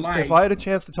 If I had a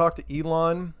chance to talk to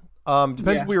Elon,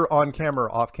 depends if we were on camera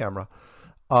or off camera.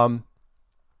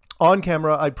 On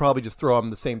camera, I'd probably just throw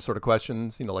him the same sort of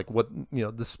questions, like what,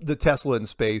 the Tesla in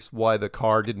space, why the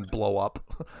car didn't blow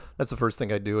up. That's the first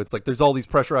thing I'd do. It's like, there's all these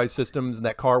pressurized systems and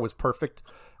that car was perfect,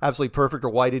 absolutely perfect. Or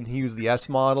why didn't he use the S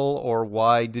model? Or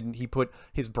why didn't he put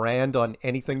his brand on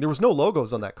anything? There was no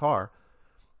logos on that car.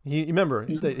 You remember,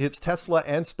 it's Tesla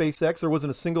and SpaceX. There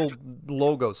wasn't a single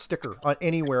logo sticker on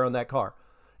anywhere on that car.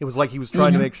 It was like he was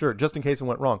trying to make sure, just in case it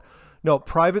went wrong. No,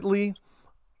 privately,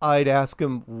 I'd ask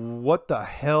him what the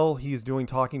hell he's doing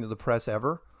talking to the press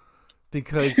ever,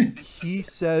 because he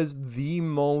says the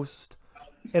most,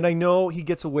 and I know he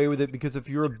gets away with it because if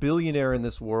you're a billionaire in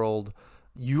this world,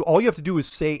 all you have to do is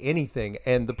say anything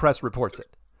and the press reports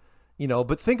it.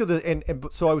 But think of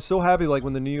so I was so happy, like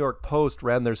when the New York Post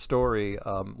ran their story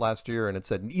last year and it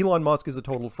said Elon Musk is a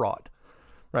total fraud,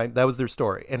 right? That was their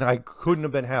story. And I couldn't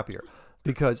have been happier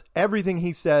because everything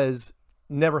he says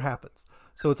never happens.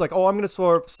 So it's like, oh, I'm going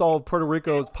to solve Puerto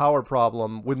Rico's power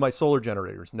problem with my solar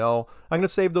generators. No. I'm going to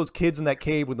save those kids in that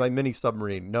cave with my mini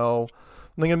submarine. No.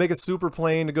 I'm going to make a super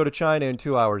plane to go to China in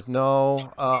 2 hours.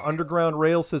 No. Underground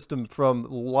rail system from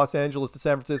Los Angeles to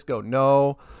San Francisco.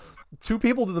 No. 2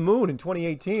 people to the moon in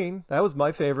 2018. That was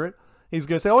my favorite. He's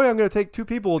going to say, oh, yeah, I'm going to take 2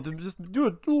 people to just do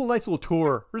a nice little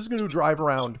tour. We're just going to drive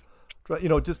around,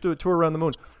 just do a tour around the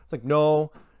moon. It's like,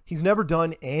 no, he's never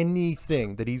done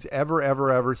anything that he's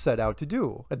ever set out to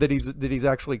do. That he's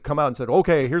actually come out and said,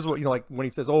 okay, here's what, like when he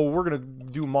says, oh, we're going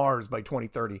to do Mars by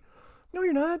 2030. No,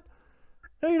 you're not.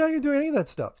 No, you're not going to do any of that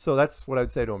stuff. So that's what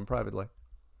I'd say to him privately.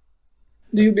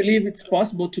 Do you believe it's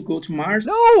possible to go to Mars?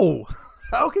 No.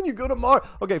 How can you go to Mars?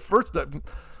 Okay, first,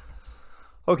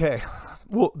 okay,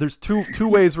 well, there's two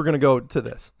ways we're going to go to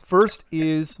this. First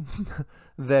is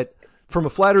that from a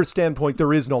flat Earth standpoint,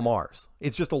 there is no Mars.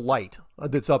 It's just a light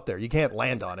that's up there. You can't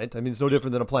land on it. I mean, it's no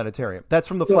different than a planetarium. That's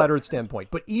from the flat Earth standpoint.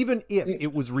 But even if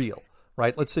it was real,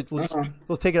 right? Let's take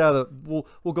it out of the.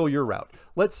 We'll go your route.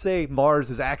 Let's say Mars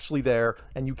is actually there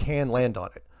and you can land on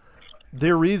it.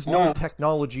 There is no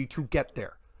technology to get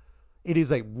there. It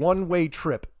is a one-way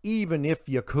trip, even if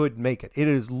you could make it. It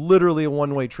is literally a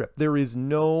one-way trip. There is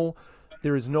no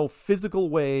physical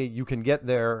way you can get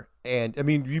there. And I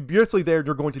mean, you're basically there,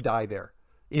 you're going to die there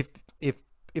if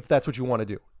that's what you want to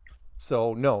do.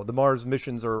 So no, the Mars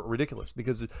missions are ridiculous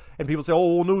and people say,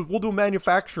 oh, we'll do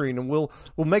manufacturing and we'll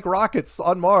make rockets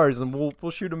on Mars and we'll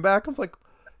shoot them back. I was like,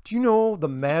 do you know the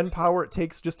manpower it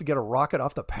takes just to get a rocket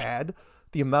off the pad?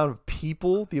 The amount of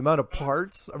people, the amount of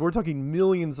parts. We're talking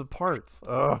millions of parts.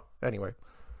 Anyway.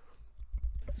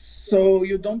 So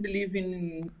you don't believe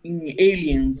in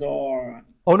aliens or...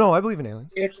 Oh, no, I believe in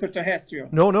aliens. Extraterrestrial.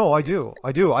 No, I do.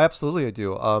 I absolutely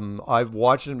do. I've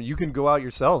watched them. You can go out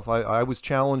yourself. I was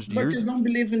challenged years... But you don't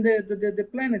believe in the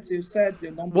planets, you said.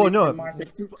 You don't believe in Mars.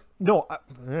 No, all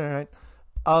right.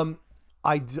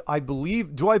 I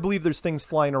believe... Do I believe there's things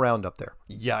flying around up there?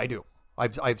 Yeah, I do.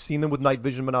 I've seen them with night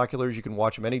vision binoculars. You can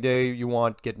watch them any day you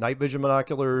want. Get night vision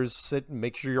binoculars, sit and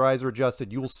make sure your eyes are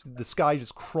adjusted. You will see the sky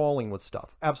just crawling with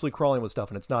stuff, absolutely crawling with stuff,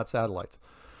 and it's not satellites.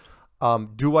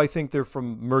 Do I think they're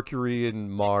from Mercury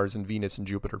and Mars and Venus and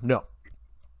Jupiter? No.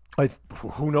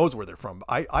 Who knows where they're from?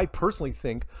 I personally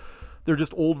think they're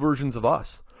just old versions of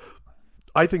us.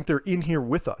 I think they're in here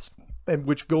with us, and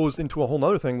which goes into a whole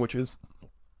nother thing, which is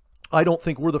I don't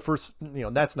think we're the first,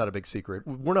 that's not a big secret.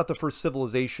 We're not the first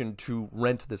civilization to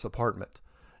rent this apartment.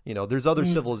 There's other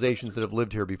civilizations that have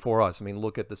lived here before us. I mean,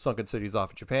 look at the sunken cities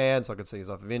off of Japan, sunken cities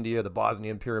off of India, the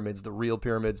Bosnian pyramids, the real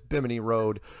pyramids, Bimini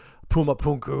Road, Puma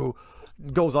Punku,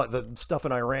 goes on, the stuff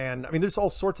in Iran. I mean, there's all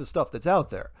sorts of stuff that's out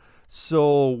there.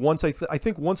 So once I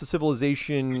think once a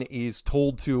civilization is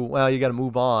told to, well, you got to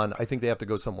move on, I think they have to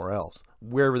go somewhere else,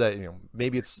 wherever that,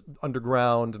 maybe it's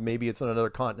underground, maybe it's on another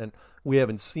continent we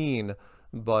haven't seen,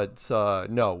 but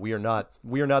no, we are not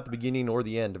the beginning or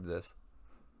the end of this.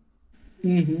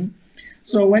 Mm-hmm.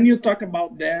 So when you talk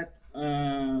about that,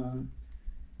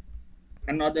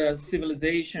 another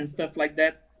civilization, stuff like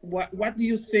that, what do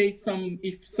you say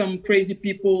if some crazy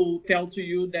people tell to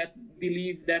you that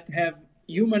believe that have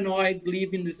humanoids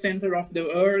live in the center of the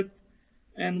earth,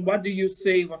 and what do you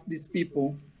say of these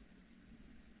people?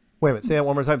 Wait a minute, say that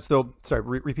one more time. So, sorry,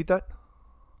 repeat that.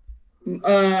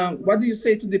 What do you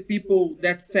say to the people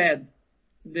that said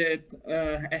that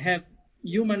have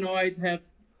humanoids have?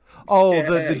 Oh,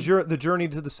 the journey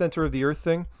to the center of the earth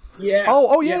thing. Yeah.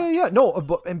 Oh, yeah.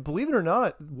 No, and believe it or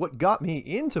not, what got me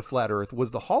into flat Earth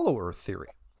was the hollow Earth theory.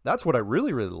 That's what I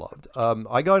really, really loved.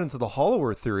 I got into the hollow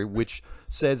Earth theory, which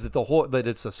says that that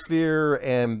it's a sphere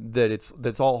and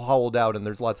that's all hollowed out, and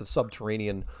there's lots of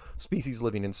subterranean species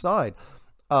living inside.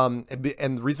 And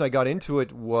the reason I got into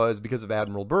it was because of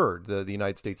Admiral Byrd, the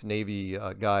United States Navy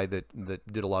guy that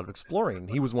did a lot of exploring.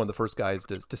 He was one of the first guys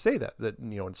to say that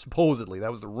and supposedly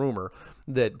that was the rumor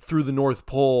that through the North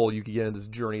Pole you could get into this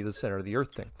journey to the center of the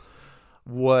Earth thing.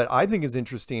 What I think is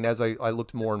interesting as I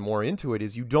looked more and more into it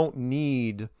is you don't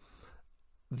need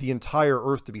the entire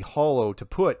Earth to be hollow to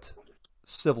put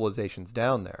civilizations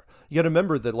down there. You got to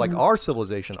remember that, like our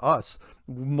civilization, us,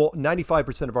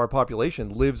 95% of our population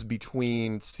lives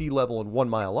between sea level and 1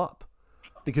 mile up,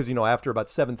 because after about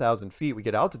 7,000 feet we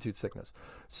get altitude sickness.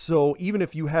 So even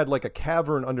if you had like a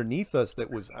cavern underneath us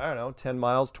that was, I don't know, 10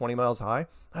 miles, 20 miles high,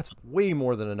 that's way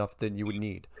more than enough than you would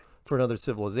need for another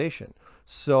civilization.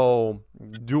 So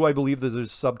do I believe that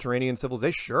there's subterranean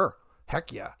civilization? Sure.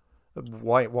 Heck yeah.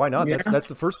 Why not? Yeah. That's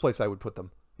the first place I would put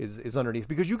them, is underneath,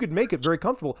 because you could make it very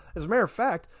comfortable. As a matter of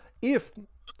fact, if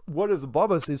what is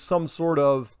above us is some sort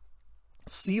of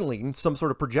ceiling, some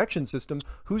sort of projection system,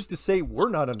 who's to say we're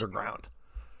not underground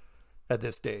at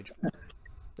this stage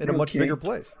in a much bigger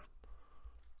place?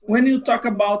 When you talk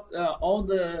about all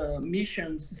the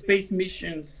missions, space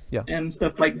missions, and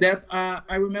stuff like that,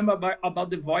 I remember about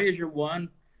the Voyager 1,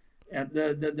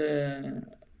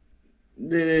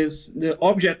 the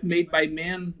object made by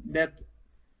man that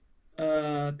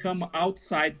come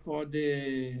outside for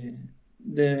the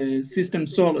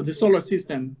solar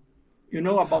system.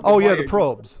 About the Voyager. The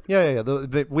probes. Yeah.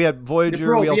 We had Voyager. The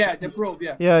probe, we also, the probe.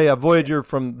 Yeah. Voyager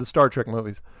from the Star Trek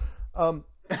movies. No.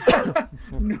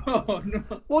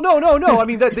 Well, no. I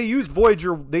mean, that they used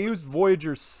Voyager. They used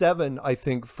Voyager 7, I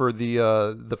think, for the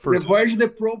first. The Voyager, the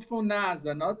probe from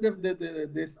NASA, not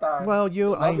the star. Well,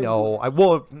 I know.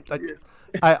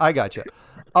 I got you.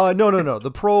 No.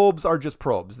 The probes are just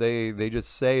probes. They just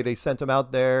say they sent them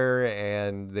out there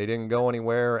and they didn't go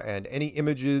anywhere. And any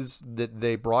images that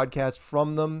they broadcast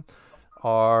from them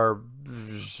are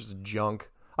just junk.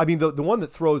 I mean, the one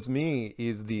that throws me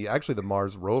is actually the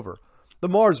Mars rover. The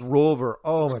Mars rover,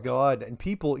 oh my God. And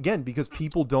people, again, because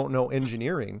people don't know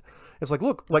engineering, it's like,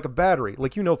 look, like a battery,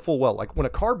 like full well, like when a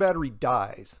car battery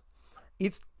dies,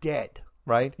 it's dead.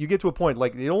 Right? You get to a point,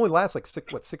 like it only lasts like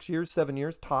 6 years, 7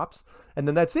 years tops. And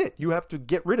then that's it. You have to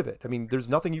get rid of it. I mean, there's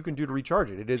nothing you can do to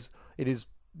recharge it. It is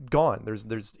gone.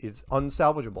 It's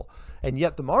unsalvageable. And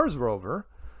yet the Mars rover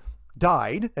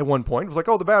died at one point. It was like,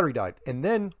 oh, the battery died. And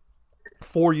then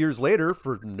 4 years later,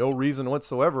 for no reason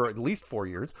whatsoever, at least 4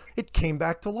 years, it came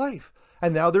back to life.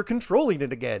 And now they're controlling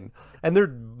it again. And they're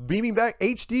beaming back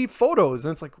HD photos.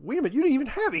 And it's like, wait a minute, you didn't even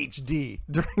have HD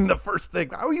during the first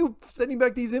thing. How are you sending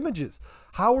back these images?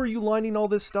 How are you lining all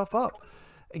this stuff up?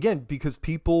 Again, because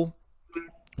people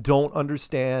don't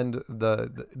understand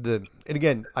and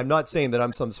again, I'm not saying that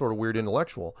I'm some sort of weird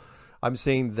intellectual. I'm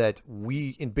saying that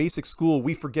in basic school,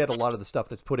 we forget a lot of the stuff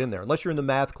that's put in there. Unless you're in the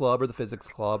math club or the physics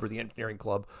club or the engineering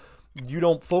club, you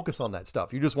don't focus on that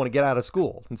stuff. You just want to get out of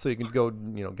school. And so you can go,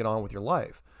 get on with your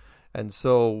life. And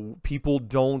so people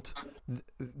don't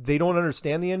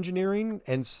understand the engineering.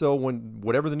 And so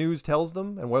whatever the news tells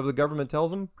them and whatever the government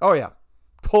tells them, oh yeah,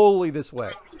 totally this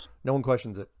way. No one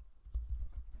questions it.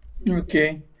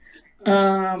 Okay.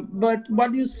 But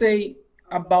what do you say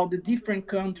about the different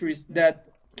countries that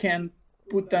can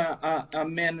put a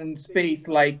man in space,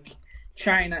 like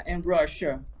China and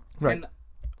Russia? Right. And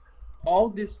all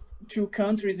these two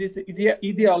countries is the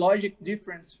ideological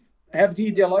difference, have the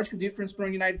ideological difference from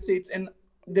the United States, and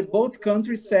the both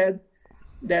countries said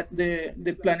that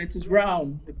the planet is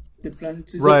round, the planet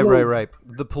is a Right, right, globe. right.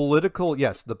 The political,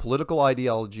 yes, the political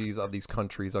ideologies of these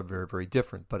countries are very, very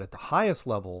different. But at the highest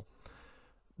level,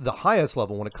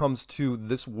 when it comes to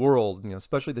this world, you know,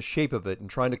 especially the shape of it and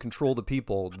trying to control the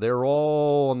people, they're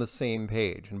all on the same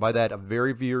page. And by that, a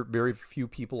very, very, very few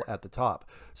people at the top.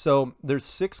 So there's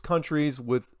 6 countries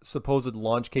with supposed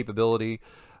launch capability: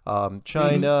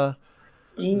 China,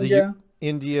 India,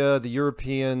 India, the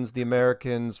Europeans, the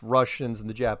Americans, Russians, and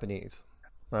the Japanese.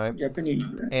 Right. Japanese.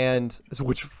 And so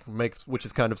which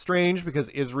is kind of strange because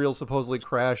Israel supposedly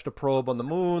crashed a probe on the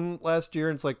moon last year.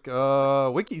 And it's like,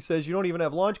 Wiki says you don't even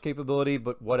have launch capability,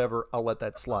 but whatever, I'll let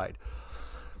that slide.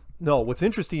 No, what's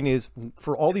interesting is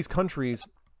for all these countries,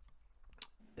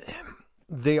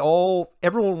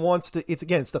 everyone wants to,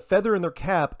 it's the feather in their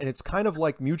cap, and it's kind of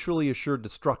like mutually assured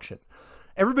destruction.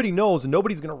 Everybody knows, and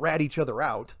nobody's going to rat each other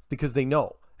out because they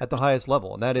know at the highest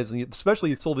level. And that is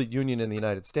especially the Soviet Union and the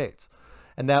United States.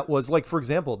 And that was like, for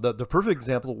example, the perfect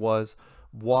example was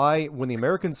why when the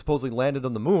Americans supposedly landed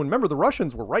on the moon, remember the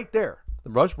Russians were right there. The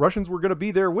Russians were going to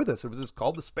be there with us. It was just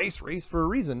called the space race for a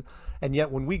reason. And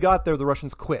yet when we got there, the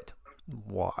Russians quit.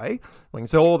 Why? When you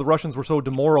say, oh, the Russians were so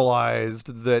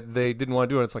demoralized that they didn't want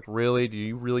to do it. It's like, really? Do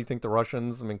you really think the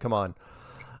Russians? I mean, come on.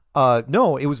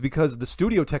 No, it was because the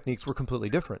studio techniques were completely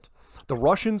different. The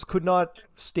Russians could not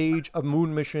stage a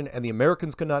moon mission and the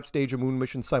Americans could not stage a moon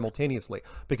mission simultaneously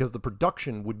because the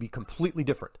production would be completely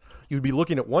different. You'd be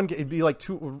looking at it'd be like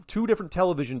two different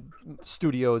television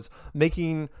studios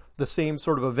making the same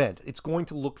sort of event. It's going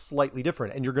to look slightly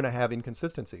different and you're going to have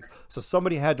inconsistencies. So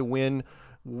somebody had to win.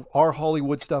 Our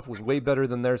Hollywood stuff was way better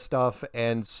than their stuff.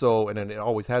 And it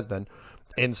always has been.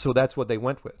 And so that's what they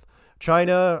went with.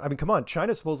 China, I mean, come on.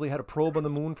 China supposedly had a probe on the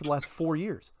moon for the last 4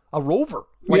 years. A rover.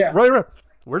 Right.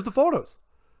 Where's the photos?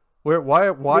 Why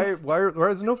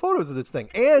is there no photos of this thing?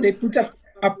 And they put a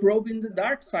probe in the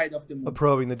dark side of the moon. A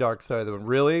probe in the dark side of the moon.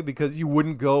 Really? Because you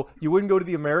wouldn't go to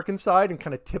the American side and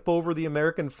kind of tip over the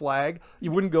American flag.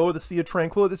 You wouldn't go to the Sea of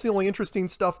Tranquility. That's the only interesting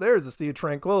stuff there is the Sea of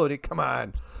Tranquility. Come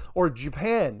on. Or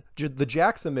Japan, the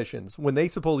JAXA missions, when they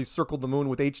supposedly circled the moon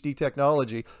with HD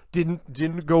technology,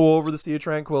 didn't go over the Sea of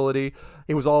Tranquility.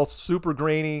 It was all super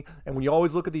grainy, and when you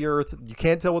always look at the Earth, you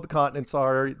can't tell what the continents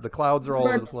are. The clouds are all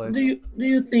over the place. Do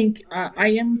you think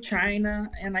I am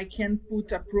China and I can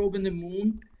put a probe in the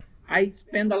moon? I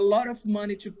spend a lot of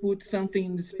money to put something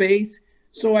in the space.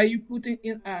 So are you putting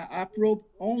in a probe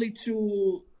only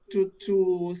to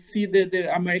see the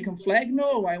American flag?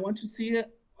 No, I want to see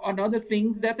on other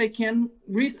things that I can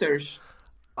research.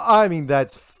 I mean,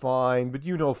 that's fine, but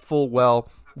you know full well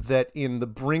that in the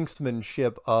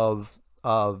brinksmanship of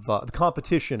the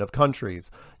competition of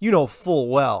countries, you know full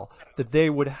well that they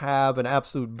would have an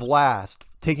absolute blast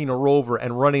taking a rover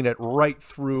and running it right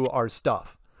through our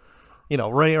stuff. You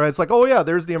know, right? It's like, oh yeah,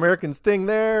 there's the Americans thing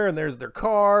there, and there's their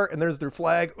car, and there's their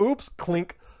flag. Oops,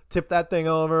 clink, tip that thing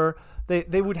over.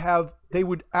 They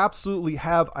would absolutely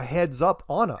have a heads up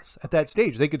on us at that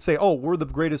stage. They could say, oh, we're the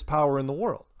greatest power in the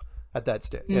world at that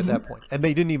stage, at that point. And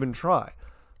they didn't even try.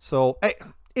 So hey,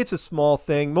 it's a small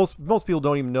thing. Most people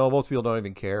don't even know. Most people don't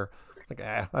even care. It's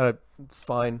like, it's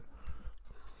fine.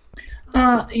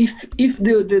 If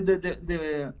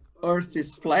the Earth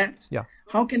is flat, yeah,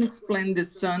 how can you explain the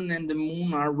sun and the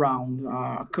moon are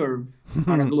round, curve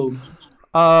on a globe?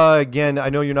 Again, I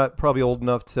know you're not probably old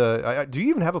enough to. Do you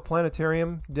even have a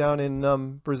planetarium down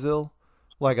in Brazil?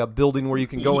 Like a building where you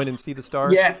can go in and see the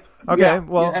stars? Yeah. Okay, yeah,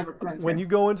 well, when you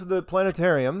go into the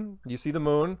planetarium, you see the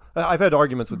moon. I've had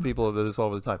arguments with people over this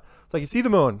all the time. It's like, you see the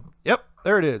moon. Yep,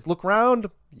 there it is. Look around.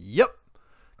 Yep.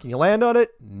 Can you land on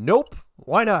it? Nope.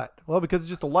 Why not? Well, because it's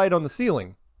just a light on the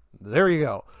ceiling. There you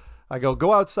go. I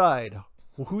go outside.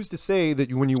 Well, who's to say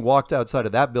that when you walked outside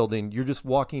of that building, you're just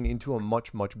walking into a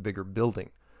much, much bigger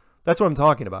building? That's what I'm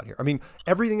talking about here. I mean,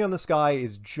 everything on the sky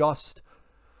is just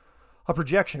a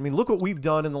projection. I mean, look what we've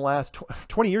done in the last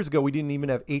 20 years ago. We didn't even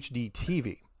have HD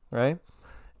TV, right?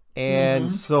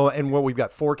 And and what we've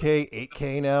got 4K,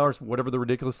 8K now, or whatever the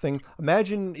ridiculous thing.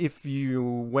 Imagine if you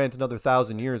went another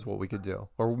 1,000 years, what we could do.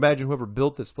 Or imagine whoever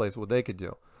built this place, what they could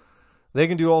do. They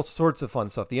can do all sorts of fun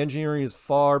stuff. The engineering is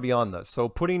far beyond this. So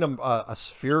putting a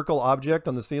spherical object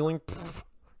on the ceiling,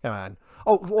 come on.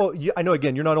 Oh, well, I know,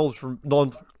 again, you're not old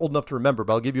enough to remember,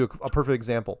 but I'll give you a perfect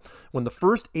example. When the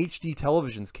first HD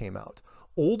televisions came out,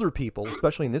 older people,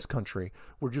 especially in this country,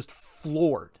 were just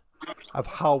floored of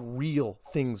how real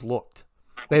things looked.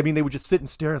 I mean, they would just sit and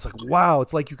stare, and it's like, wow,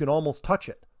 it's like you can almost touch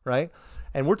it, right?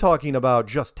 And we're talking about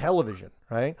just television,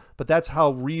 right? But that's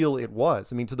how real it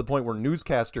was. I mean, to the point where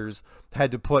newscasters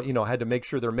had to put, had to make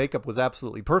sure their makeup was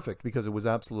absolutely perfect because it was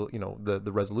absolute,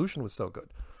 the resolution was so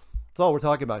good. That's all we're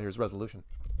talking about here is resolution.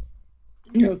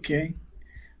 Okay.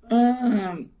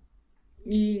 Um,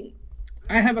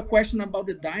 I have a question about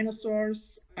the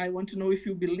dinosaurs. I want to know if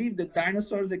you believe that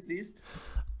dinosaurs exist.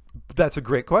 That's a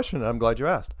great question, and I'm glad you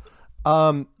asked.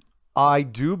 I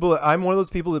do. I'm one of those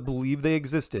people that believe they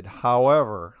existed.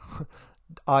 However,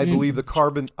 I believe the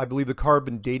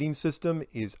carbon dating system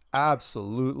is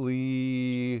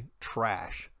absolutely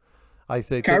trash. I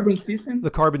think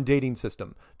the carbon dating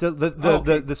system,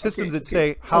 the systems that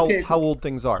say how old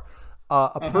things are.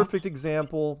 A perfect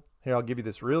example. Here, I'll give you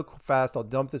this real fast. I'll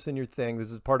dump this in your thing. This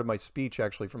is part of my speech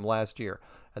actually from last year,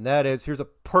 and that is, here's a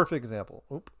perfect example.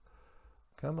 Oop,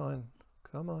 come on.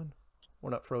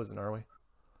 We're not frozen, are we?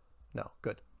 No,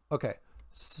 good. Okay,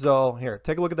 so here,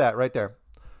 take a look at that right there.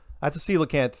 That's a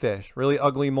coelacanth fish, really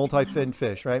ugly multi-fin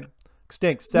fish, right?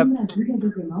 Extinct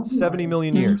 70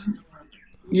 million years.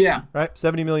 Yeah. Right,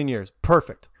 70 million years,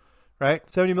 perfect. Right,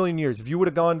 70 million years. If you would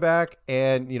have gone back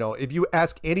and, if you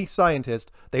ask any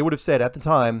scientist, they would have said at the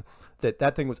time that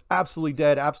that thing was absolutely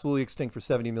dead, absolutely extinct for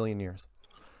 70 million years.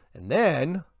 And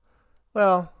then,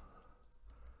 well,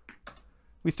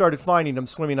 we started finding them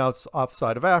swimming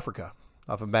offside of Africa,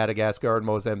 off of Madagascar and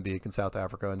Mozambique and South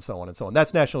Africa and so on and so on.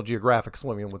 That's National Geographic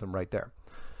swimming with them right there.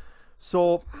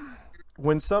 So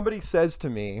when somebody says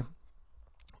to me,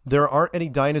 there aren't any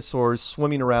dinosaurs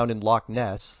swimming around in Loch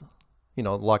Ness,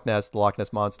 Loch Ness, the Loch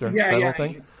Ness Monster, that whole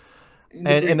thing.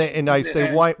 And I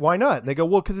say, why not? And they go,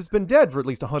 well, because it's been dead for at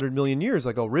least 100 million years.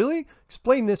 I go, really?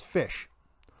 Explain this fish.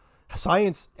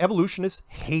 Evolutionists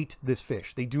hate this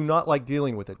fish. They do not like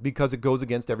dealing with it because it goes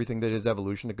against everything that is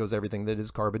evolution. It goes everything that is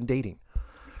carbon dating.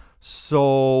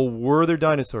 So were there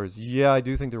dinosaurs? Yeah, I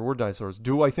do think there were dinosaurs.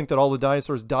 Do I think that all the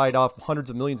dinosaurs died off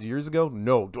hundreds of millions of years ago?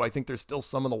 No. Do I think there's still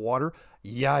some in the water?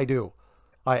 Yeah, I do.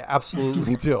 I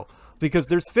absolutely do. Because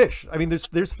there's fish. I mean,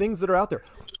 there's things that are out there.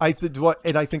 I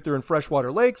think they're in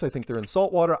freshwater lakes. I think they're in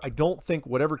saltwater. I don't think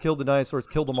whatever killed the dinosaurs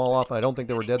killed them all off, and I don't think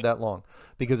they were dead that long.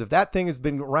 Because if that thing has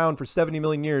been around for 70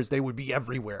 million years, they would be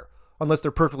everywhere. Unless they're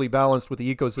perfectly balanced with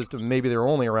the ecosystem. Maybe they're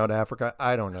only around Africa.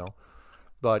 I don't know.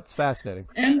 But it's fascinating.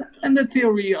 And the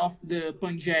theory of the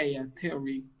Pangea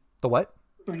theory. The what?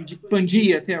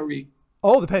 Pangea theory.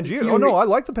 Oh, the Pangea. Oh, no, I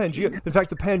like the Pangea. In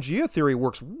fact, the Pangea theory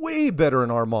works way better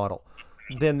in our model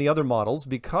than the other models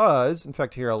because, in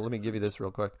fact, here, let me give you this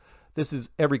real quick. This is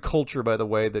every culture, by the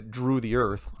way, that drew the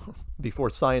Earth before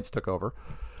science took over.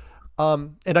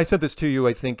 And I sent this to you,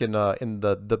 I think, in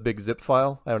the big zip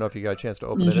file. I don't know if you got a chance to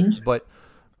open it, but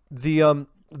the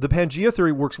Pangea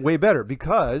theory works way better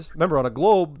because, remember, on a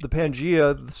globe, the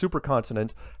Pangea, the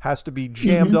supercontinent, has to be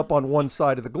jammed up on one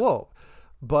side of the globe.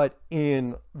 But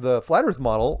in the flat Earth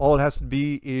model, all it has to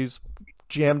be is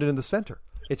jammed in the center.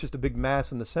 It's just a big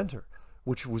mass in the center,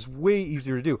 which was way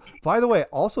easier to do. By the way, I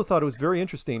also thought it was very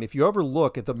interesting. If you ever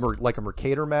look at like a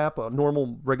Mercator map, a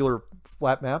normal, regular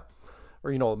flat map,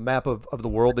 or, a map of the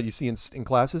world that you see in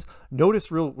classes,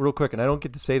 notice real quick, and I don't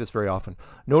get to say this very often,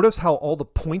 notice how all the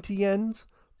pointy ends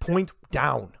point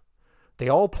down. They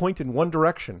all point in one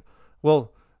direction.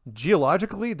 Well,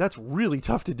 geologically, that's really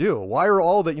tough to do. Why are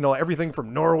all the, everything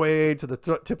from Norway to the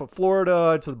tip of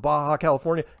Florida to the Baja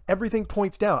California, everything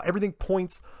points down. Everything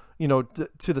points,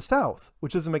 to the south,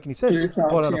 which doesn't make any sense.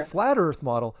 But on a flat Earth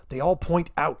model, they all point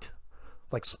out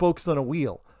like spokes on a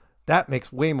wheel. That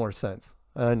makes way more sense.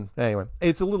 And anyway,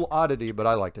 it's a little oddity, but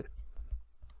I liked it.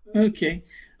 Okay.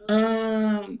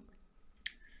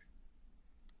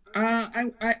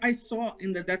 I saw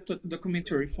in that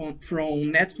documentary from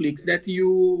Netflix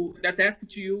that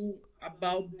asked you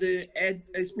about the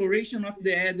exploration of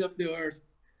the edge of the Earth,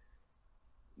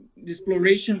 the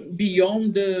exploration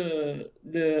beyond the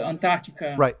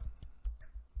Antarctica. Right.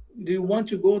 Do you want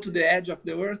to go to the edge of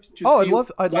the Earth?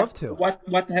 I'd love to.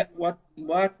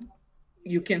 What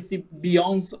you can see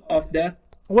beyond of that?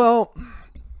 Well,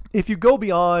 if you go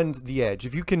beyond the edge,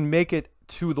 if you can make it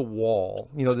to the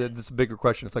wall, this is a bigger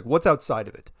question. It's like, what's outside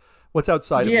of it? What's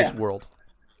outside of this world?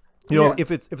 If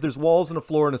there's walls and a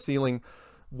floor and a ceiling,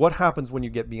 what happens when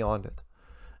you get beyond it?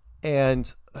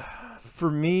 And for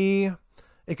me,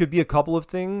 it could be a couple of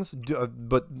things,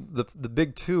 but the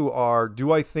big two are,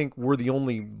 do I think we're the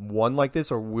only one like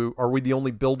this? Or are we the only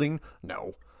building?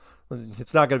 No.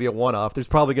 It's not going to be a one-off. There's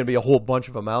probably going to be a whole bunch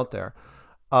of them out there.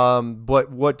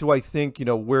 But what do I think,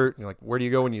 where do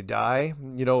you go when you die?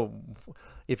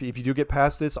 If you do get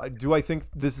past this, do I think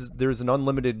there's an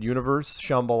unlimited universe,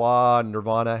 Shambhala,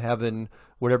 Nirvana, heaven,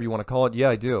 whatever you want to call it?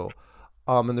 Yeah, I do.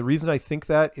 And the reason I think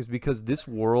that is because this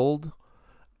world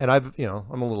and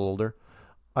I'm a little older.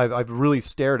 I've really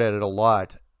stared at it a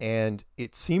lot, and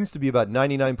it seems to be about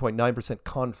 99.9%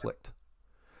 conflict.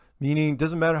 Meaning, it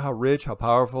doesn't matter how rich, how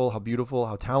powerful, how beautiful,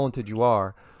 how talented you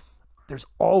are, there's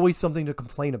always something to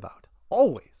complain about.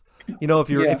 Always. If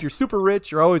you're super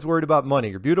rich, you're always worried about money.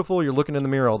 You're beautiful, you're looking in the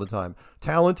mirror all the time.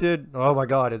 Talented, oh my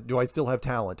God, do I still have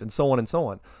talent? And so on and so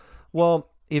on. Well,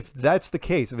 if that's the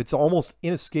case, if it's almost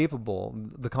inescapable,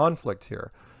 the conflict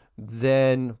here,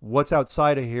 then what's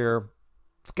outside of here,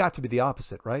 it's got to be the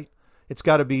opposite, right? It's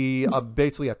got to be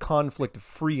basically a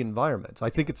conflict-free environment. I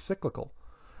think it's cyclical.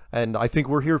 And I think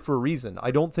we're here for a reason.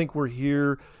 I don't think we're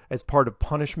here as part of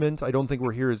punishment. I don't think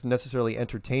we're here as necessarily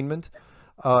entertainment.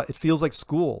 It feels like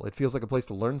school. It feels like a place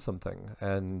to learn something.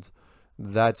 And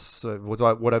that's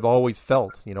what I've always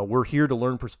felt. We're here to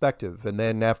learn perspective. And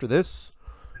then after this,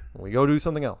 we go do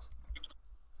something else.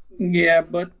 Yeah,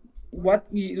 but what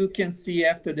you can see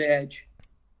after the edge?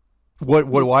 What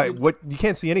you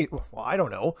can't see any. Well, I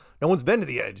don't know. No one's been to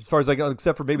the edge as far as I know,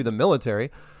 except for maybe the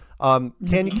military.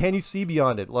 Can you see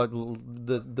beyond it? Like,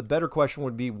 the better question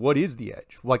would be, what is the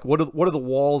edge? Like, what are the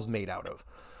walls made out of?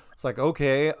 It's like,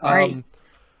 okay,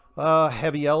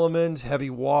 heavy element, heavy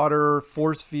water,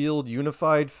 force field,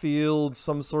 unified field,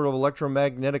 some sort of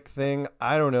electromagnetic thing.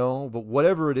 I don't know, but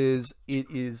whatever it is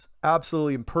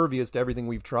absolutely impervious to everything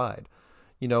we've tried.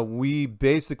 We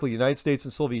basically, United States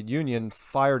and Soviet Union,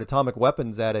 fired atomic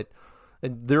weapons at it,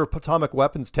 and their atomic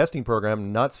weapons testing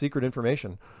program, not secret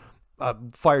information,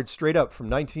 fired straight up from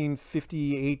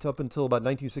 1958 up until about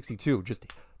 1962. Just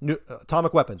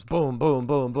atomic weapons, boom, boom,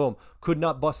 boom, boom. Could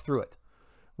not bust through it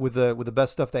with the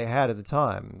best stuff they had at the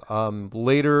time.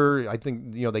 Later, I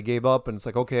think they gave up, and it's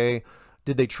like, okay,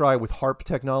 did they try with HARP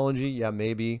technology? Yeah,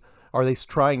 maybe. Are they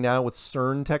trying now with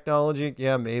CERN technology?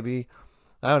 Yeah, maybe.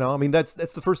 I don't know. I mean, that's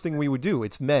the first thing we would do.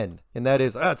 It's men, and that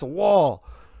is, it's a wall.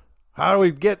 How do we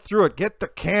get through it? Get the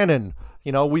cannon.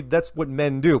 That's what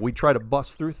men do. We try to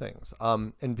bust through things.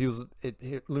 And people,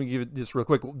 let me give it this real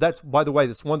quick. That's, by the way,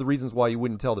 that's one of the reasons why you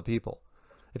wouldn't tell the people.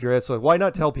 If you're asked, like, why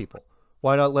not tell people?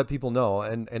 Why not let people know?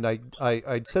 And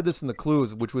I said this in the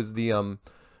clues, which was the, do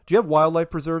you have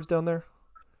wildlife preserves down there?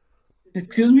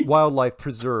 Excuse me? Wildlife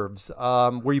preserves,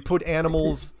 where you put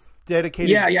animals dedicated.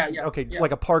 Yeah. Okay, yeah.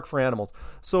 Like a park for animals.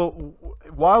 So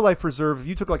wildlife preserve, if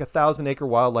you took like 1,000-acre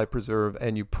wildlife preserve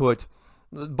and you put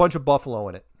a bunch of buffalo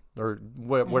in it, or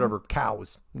whatever,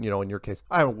 cows, in your case,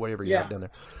 I don't know, whatever you have down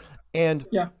there, and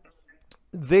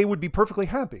they would be perfectly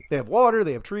happy. They have water,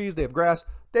 they have trees, they have grass.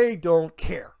 They don't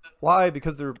care. Why?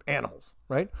 Because they're animals,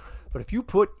 right? But if you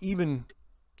put even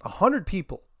 100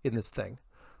 people in this thing,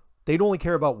 they'd only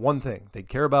care about one thing. They'd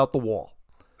care about the wall.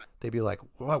 They'd be like,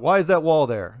 why is that wall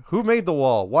there? Who made the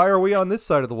wall? Why are we on this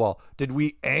side of the wall? Did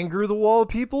we anger the wall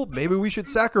people? Maybe we should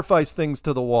sacrifice things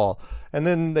to the wall. And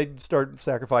then they'd start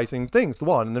sacrificing things to the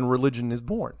wall, and then religion is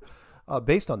born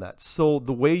based on that. So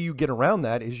the way you get around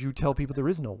that is you tell people there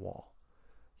is no wall.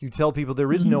 You tell people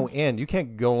there is no end. You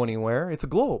can't go anywhere. It's a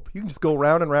globe. You can just go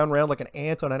round and round and round like an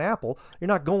ant on an apple. You're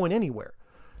not going anywhere.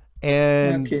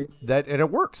 And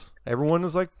it works. Everyone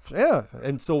is like, yeah.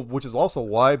 And so, which is also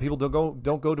why people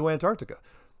don't go to Antarctica,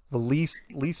 the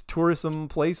least tourism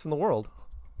place in the world.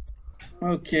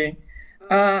 Okay.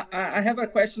 I have a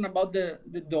question about the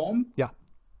dome. Yeah.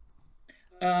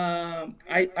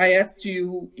 I asked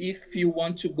you if you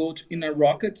want to go in a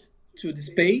rocket to the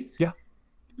space. Yeah.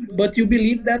 But you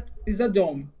believe that is a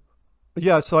dome.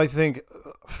 Yeah, so I think,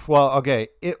 well, okay,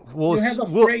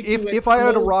 if I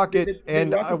had a rocket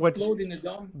and I went in the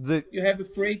dome, you have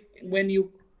afraid when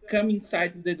you come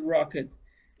inside the rocket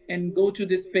and go to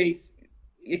the space,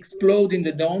 explode in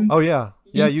the dome. Oh yeah,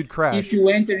 you'd crash. If you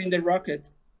enter in the rocket.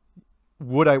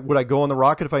 Would I go on the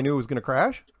rocket if I knew it was going to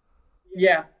crash?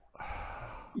 Yeah.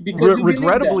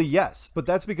 Regrettably, yes, but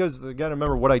that's because, again,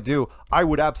 remember what I do. I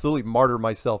would absolutely martyr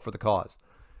myself for the cause.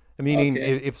 Meaning,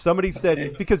 if somebody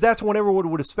said, because that's what everyone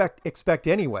would expect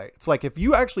anyway. It's like, if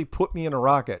you actually put me in a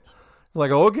rocket, it's like,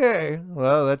 okay,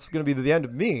 well, that's going to be the end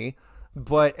of me.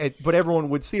 But everyone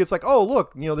would see, it's like, oh,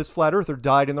 look, this flat earther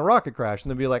died in the rocket crash.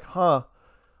 And they'd be like, huh,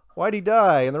 why'd he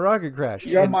die in the rocket crash?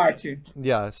 You're a martyr.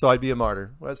 Yeah, so I'd be a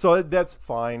martyr. So that's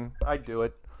fine. I'd do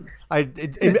it.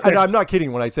 And I'm not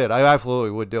kidding when I said I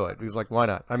absolutely would do it. He was like, why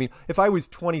not? I mean, if I was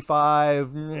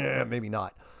 25, maybe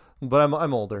not. But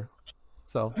I'm older.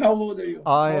 So how old are you?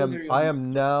 I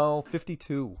am now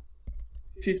 52.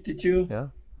 52? Yeah.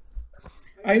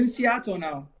 Are you in Seattle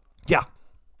now? Yeah.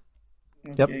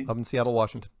 Okay. Yep. I'm in Seattle,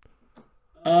 Washington.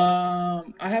 I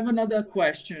have another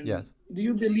question. Yes. Do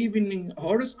you believe in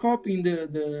horoscope, in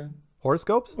the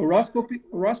horoscopes?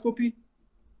 Horoscopy?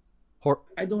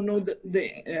 I don't know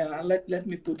let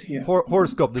me put here.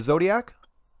 Horoscope, the zodiac?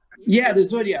 Yeah, the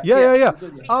zodiac. Yeah, Yeah, yeah, the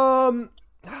zodiac. yeah.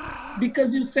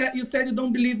 Because you said you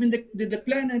don't believe in the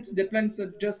planets. The planets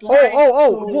are just Oh, lights.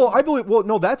 well, So I believe. Well,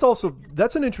 no, that's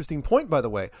an interesting point, by the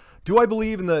way. Do I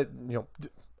believe in the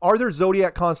are there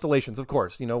zodiac constellations? Of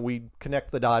course, we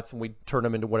connect the dots and we turn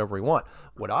them into whatever we want.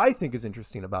 What I think is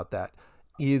interesting about that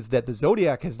is that the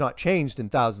zodiac has not changed in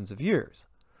thousands of years.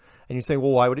 And you say,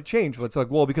 well, why would it change? Well, it's like,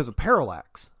 well, because of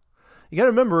parallax. You got to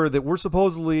remember that we're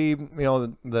supposedly,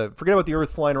 forget about the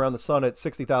Earth flying around the sun at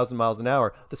 60,000 miles an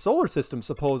hour. The solar system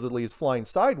supposedly is flying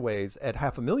sideways at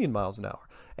 500,000 miles an hour.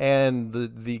 And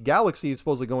the galaxy is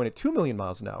supposedly going at 2 million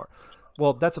miles an hour.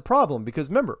 Well, that's a problem because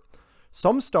remember,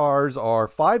 some stars are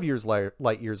 5 years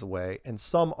light years away and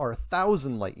some are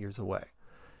 1,000 light years away.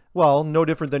 Well, no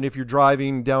different than if you're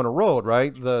driving down a road,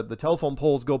 right? The telephone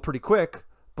poles go pretty quick,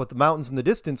 but the mountains in the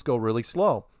distance go really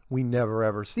slow. We never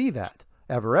ever see that,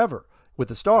 ever, with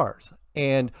the stars.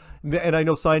 And I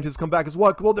know scientists come back as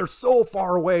well. Well, they're so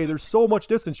far away. There's so much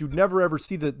distance. You'd never ever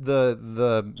see the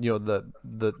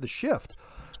shift.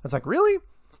 It's like, really?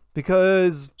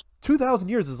 Because 2,000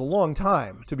 years is a long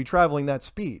time to be traveling that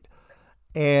speed.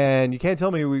 And you can't tell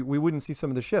me we wouldn't see some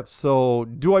of the shifts. So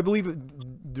do I believe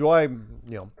it? Do I,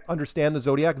 understand the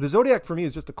zodiac? The zodiac for me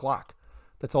is just a clock.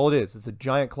 That's all it is. It's a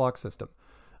giant clock system.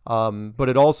 But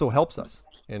it also helps us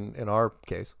in our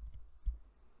case.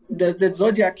 the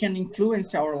zodiac can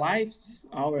influence our lives,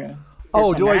 our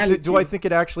Oh, do personality. I think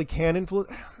it actually can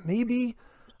influence? Maybe.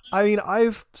 I mean,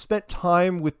 I've spent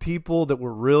time with people that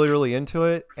were really, really into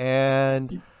it,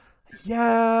 and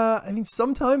yeah, I mean,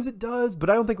 sometimes it does, but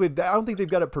I don't think they've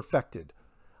got it perfected.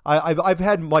 I've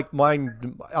had like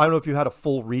mine. I don't know if you had a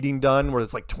full reading done where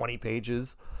it's like 20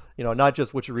 pages, not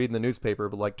just what you read in the newspaper,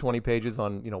 but like 20 pages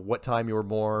on what time you were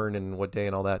born and what day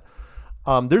and all that.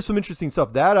 There's some interesting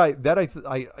stuff that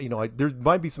there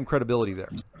might be some credibility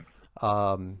there,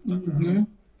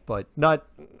 but not.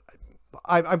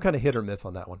 I'm kind of hit or miss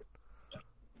on that one.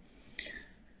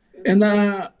 And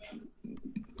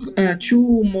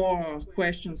two more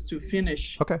questions to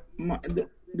finish. Okay.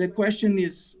 The question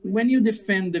is, when you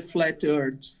defend the flat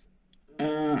Earth,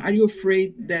 are you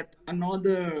afraid that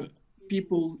another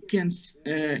people can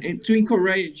to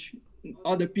encourage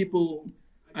other people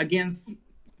against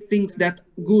things that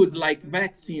good like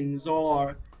vaccines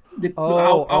or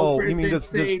our you mean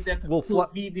president say that well,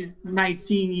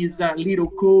 COVID-19 is a little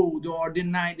cold or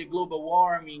deny the global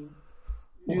warming?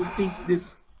 Do you think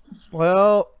this?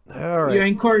 Well, all right. You're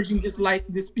encouraging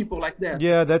these people like that?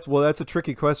 Yeah, that's a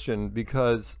tricky question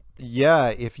because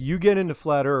if you get into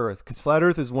flat Earth, because flat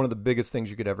Earth is one of the biggest things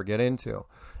you could ever get into,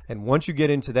 and once you get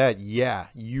into that,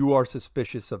 you are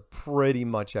suspicious of pretty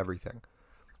much everything,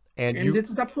 and this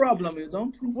is a problem, you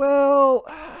don't think? Well,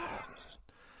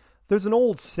 there's an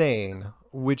old saying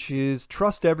which is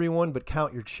trust everyone but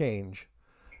count your change,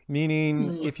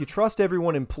 meaning if you trust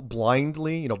everyone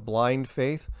blindly, blind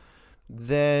faith,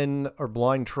 or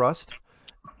blind trust,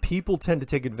 people tend to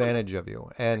take advantage of you.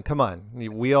 And come on,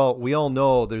 we all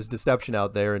know there's deception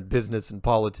out there in business and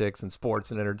politics and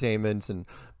sports and entertainment and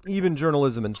even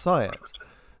journalism and science.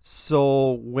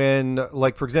 So when,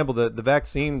 like, for example, the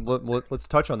vaccine, let's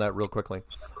touch on that real quickly.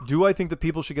 Do I think that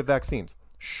people should get vaccines?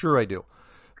 Sure, I do.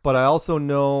 But I also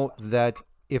know that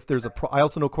if there's I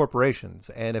also know corporations,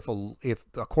 and if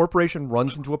a corporation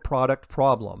runs into a product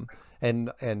problem, and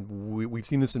we've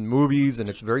seen this in movies, and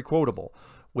it's very quotable,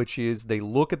 which is they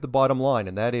look at the bottom line,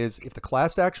 and that is if the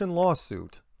class action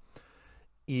lawsuit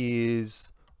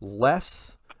is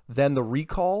less than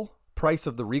the price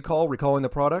of the recalling the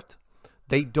product,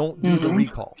 they don't do the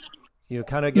recall. You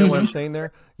kind of get what I'm saying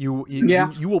there? You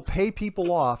will pay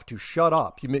people off to shut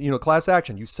up. Class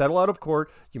action, you settle out of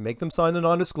court, you make them sign the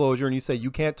non-disclosure, and you say,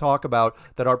 you can't talk about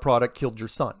that our product killed your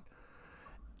son.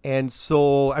 And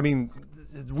so, I mean,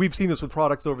 we've seen this with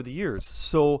products over the years.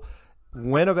 So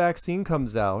when a vaccine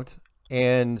comes out,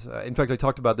 and in fact, I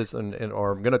talked about this,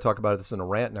 or I'm going to talk about this in a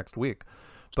rant next week,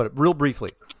 but real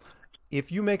briefly,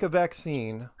 if you make a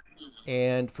vaccine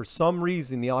and for some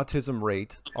reason the autism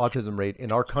rate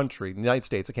in our country, in the United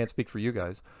States, I can't speak for you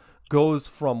guys, goes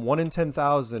from 1 in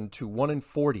 10,000 to 1 in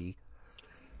 40,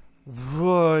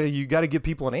 you got to give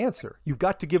people an answer. You've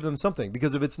got to give them something,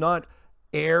 because if it's not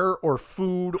air or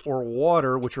food or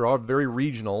water, which are all very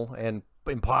regional and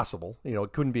impossible,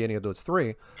 it couldn't be any of those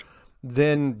three,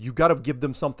 then you got to give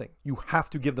them something. You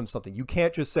have to give them something. You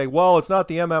can't just say, well, it's not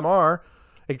the MMR.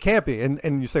 It can't be.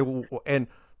 And you say, well, and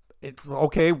it's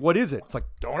okay, what is it? It's like,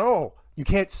 don't know. You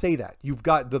can't say that. You've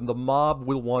got the mob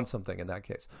will want something in that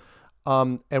case.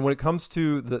 And when it comes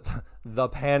to the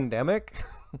pandemic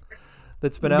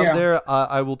that's been out there,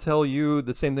 I will tell you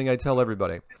the same thing I tell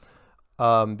everybody.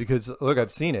 Because look,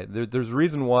 I've seen it. There's a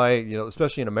reason why, you know,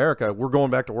 especially in America, we're going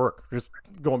back to work, just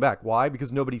going back. Why?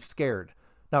 Because nobody's scared.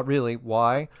 Not really.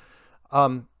 Why?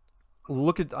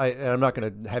 Look at, and I'm not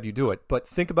going to have you do it, but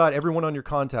think about everyone on your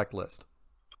contact list.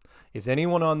 Is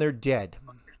anyone on there dead?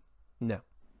 No.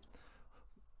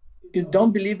 You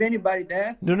don't believe anybody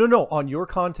dead? No. On your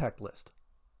contact list.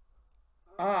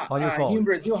 On your phone. Here in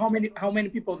Brazil, how many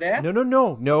people dead?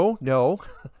 No.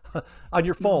 On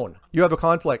your phone. You have a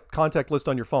contact list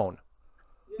on your phone.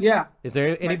 Yeah. Is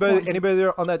there anybody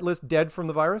there on that list dead from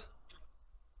the virus?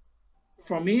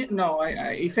 For me, no.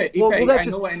 If I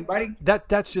know anybody.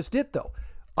 That's just it, though.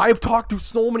 I've talked to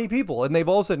so many people, and they've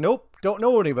all said, "Nope, don't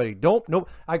know anybody. Nope."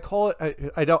 I call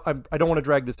it. I don't want to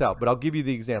drag this out, but I'll give you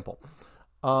the example.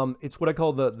 It's what I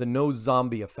call the no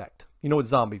zombie effect. You know what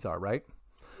zombies are, right?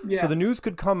 Yeah. So the news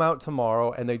could come out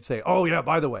tomorrow, and they'd say, "Oh yeah,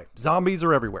 by the way, zombies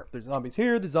are everywhere. There's zombies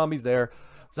here. There's zombies there.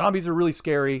 Zombies are really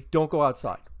scary. Don't go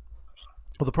outside."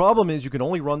 Well, the problem is you can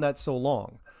only run that so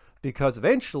long, because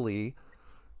eventually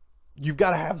you've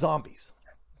got to have zombies.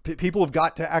 People have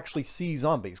got to actually see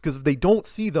zombies, because if they don't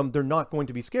see them, they're not going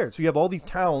to be scared. So you have all these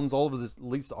towns all over this, at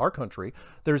least our country,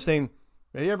 that are saying,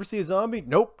 "Did you ever see a zombie?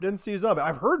 Nope, didn't see a zombie.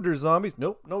 I've heard there's zombies.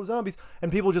 Nope, no zombies."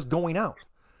 And people just going out.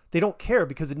 They don't care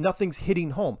because nothing's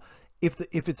hitting home. If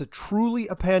it's truly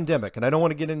a pandemic, and I don't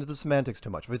want to get into the semantics too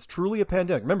much, if it's truly a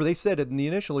pandemic, remember they said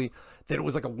initially that it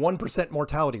was like a 1%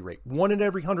 mortality rate, 1 in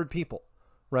every 100 people,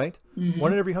 right?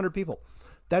 1 in every 100 people.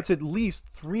 That's at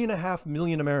least 3.5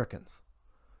 million Americans.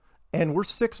 And we're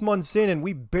 6 months in and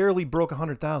we barely broke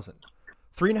 100,000.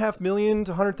 3.5 million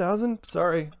to 100,000?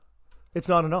 Sorry, it's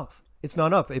not enough. It's not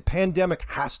enough. A pandemic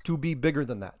has to be bigger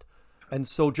than that. And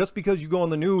so just because you go on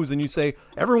the news and you say,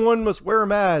 everyone must wear a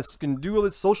mask and do all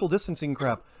this social distancing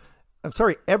crap, I'm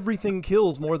sorry, everything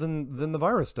kills more than the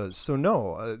virus does. So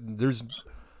no,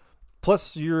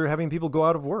 plus you're having people go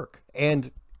out of work.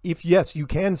 And if, yes, you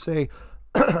can say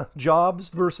jobs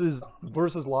versus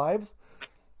lives,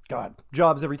 God,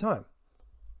 jobs every time.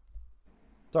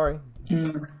 Sorry.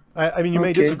 I mean, you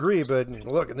may disagree, but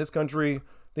look, in this country,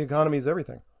 the economy is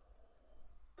everything.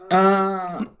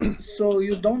 So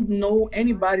you don't know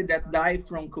anybody that died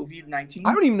from COVID-19?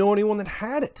 I don't even know anyone that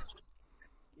had it.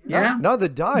 Yeah. Not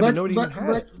that died, but nobody even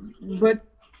had it. But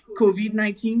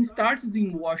COVID-19 starts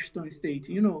in Washington State,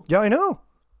 you know. Yeah,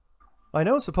 I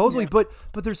know, supposedly, but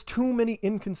there's too many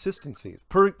inconsistencies.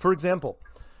 For example,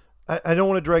 I don't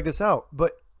want to drag this out,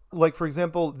 but like, for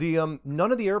example, the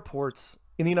none of the airports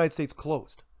in the United States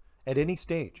closed at any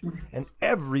stage. And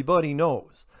everybody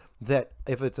knows that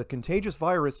if it's a contagious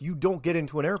virus, you don't get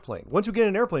into an airplane. Once you get in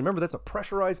an airplane, remember, that's a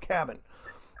pressurized cabin,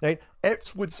 right?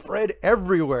 It would spread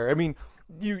everywhere. I mean,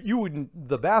 you wouldn't,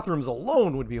 the bathrooms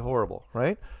alone would be horrible,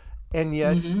 right? And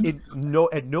yet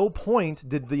at no point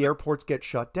did the airports get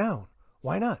shut down.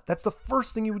 Why not? That's the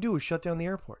first thing you would do, is shut down the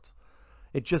airports.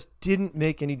 It just didn't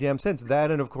make any damn sense.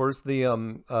 That, and of course the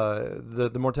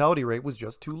mortality rate was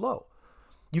just too low.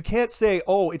 You can't say,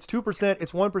 oh, it's 2%,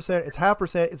 it's 1%, it's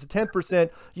 0.5%, it's a 10%.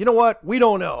 You know what? We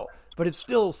don't know, but it's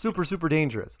still super, super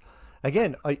dangerous.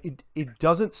 Again, it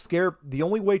doesn't scare. The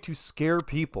only way to scare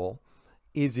people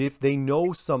is if they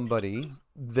know somebody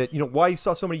that, you know, why you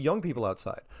saw so many young people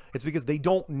outside. It's because they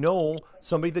don't know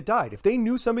somebody that died. If they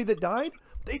knew somebody that died,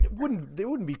 they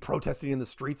wouldn't be protesting in the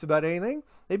streets about anything.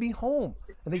 They'd be home,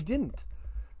 and they didn't.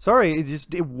 Sorry,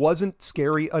 it wasn't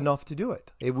scary enough to do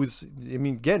it. It was, I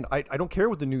mean, again, I don't care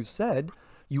what the news said.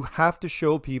 You have to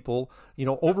show people, you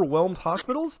know, overwhelmed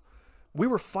hospitals. We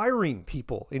were firing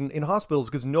people in hospitals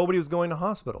because nobody was going to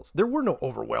hospitals. There were no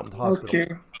overwhelmed hospitals.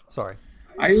 Okay. Sorry.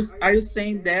 Are you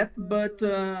saying that, but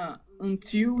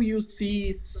until you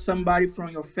see somebody from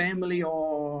your family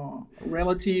or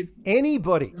relative,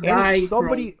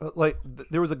 somebody like,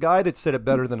 there was a guy that said it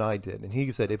better than I did, and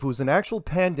he said if it was an actual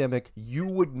pandemic, you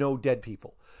would know dead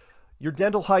people. Your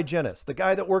dental hygienist, the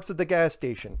guy that works at the gas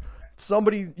station,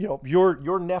 somebody, you know,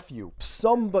 your nephew,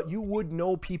 somebody, you would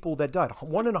know people that died.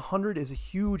 1 in 100 is a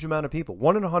huge amount of people.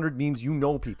 1 in 100 means you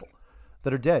know people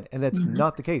that are dead, and that's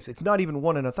not the case. It's not even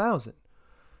 1 in 1,000.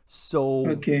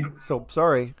 So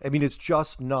sorry. I mean, it's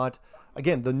just not,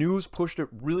 again, the news pushed it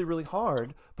really, really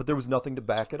hard, but there was nothing to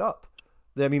back it up.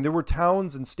 I mean, there were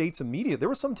towns and states and media. There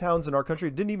were some towns in our country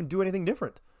that didn't even do anything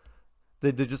different.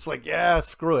 They're just like, yeah,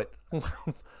 screw it.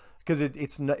 Because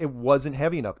it wasn't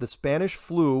heavy enough. The Spanish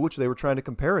flu, which they were trying to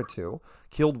compare it to,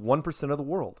 killed 1% of the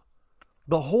world.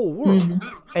 The whole world.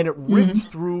 And it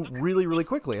ripped through really, really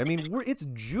quickly. I mean, it's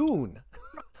June.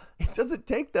 It doesn't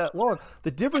take that long.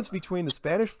 The difference between the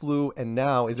Spanish flu and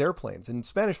now is airplanes. In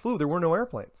Spanish flu, there were no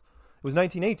airplanes. It was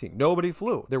 1918. Nobody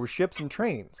flew. There were ships and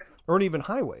trains, or even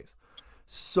highways.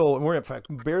 So, and we're in fact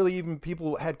barely even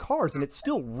people had cars, and it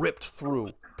still ripped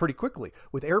through pretty quickly.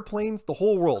 With airplanes, the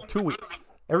whole world, 2 weeks.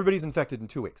 Everybody's infected in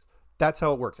 2 weeks. That's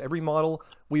how it works. Every model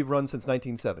we've run since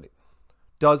 1970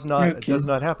 does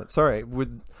not happen. Sorry,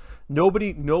 with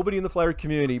nobody in the flat Earth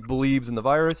community believes in the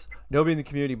virus. Nobody in the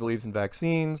community believes in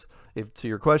vaccines. If to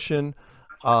your question,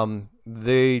 they're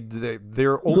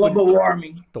open. Global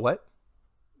warming. The what?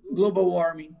 Global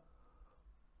warming.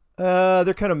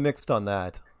 They're kind of mixed on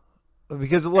that.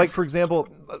 Because, like, for example,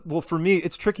 well, for me,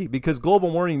 it's tricky because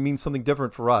global warming means something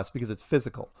different for us because it's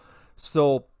physical.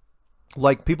 So,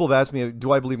 like, people have asked me,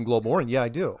 do I believe in global warming? Yeah, I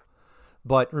do.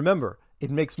 But remember,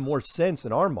 it makes more sense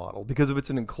in our model because if it's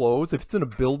an enclosed, if it's in a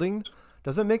building,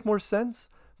 does it make more sense?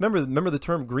 Remember the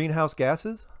term greenhouse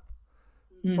gases?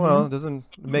 Mm-hmm. Well, doesn't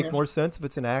it make more sense if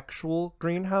it's an actual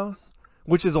greenhouse?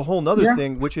 Which is a whole nother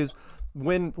thing, which is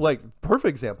when, like,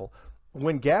 perfect example,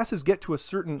 when gases get to a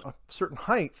certain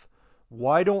height,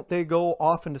 why don't they go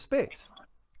off into space?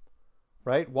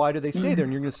 Right? Why do they stay there?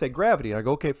 And you're going to say gravity. And I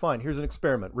go, okay, fine. Here's an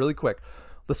experiment really quick.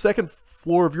 The second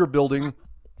floor of your building,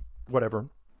 whatever,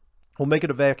 we'll make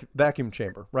it a vacuum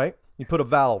chamber, right? You put a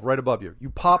valve right above you. You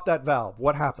pop that valve.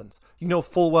 What happens? You know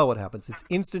full well what happens. It's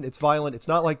instant. It's violent. It's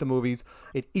not like the movies.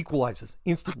 It equalizes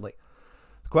instantly.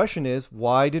 The question is,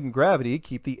 why didn't gravity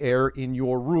keep the air in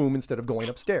your room instead of going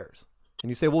upstairs? And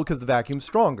you say, well, because the vacuum's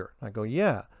stronger. I go,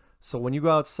 yeah. So when you go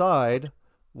outside,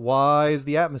 why is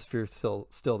the atmosphere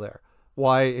still there?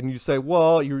 Why? And you say,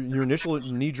 well, your initial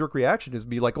knee-jerk reaction is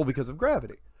be like, oh, because of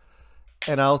gravity.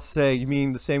 And I'll say, you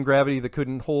mean the same gravity that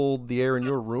couldn't hold the air in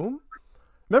your room?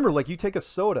 Remember, like you take a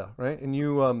soda, right? And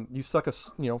you suck a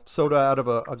soda out of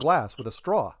a glass with a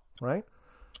straw, right?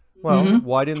 Well,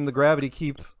 why didn't the gravity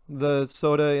keep the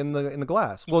soda in the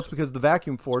glass? Well, it's because the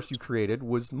vacuum force you created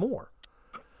was more.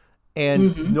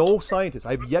 And no scientist,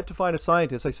 I've yet to find a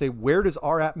scientist, I say, where does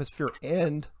our atmosphere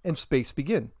end and space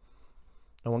begin?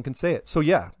 No one can say it. So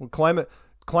yeah, climate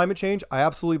change, I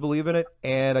absolutely believe in it.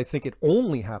 And I think it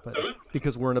only happens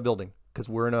because we're in a building, because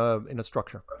we're in a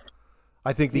structure.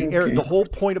 I think the whole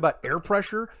point about air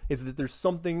pressure is that there's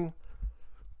something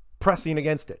pressing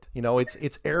against it. You know,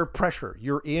 it's air pressure.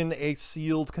 You're in a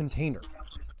sealed container.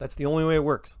 That's the only way it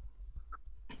works.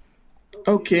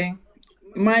 Okay.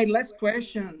 My last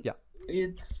question,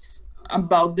 it's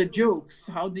about the jokes.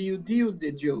 How do you deal with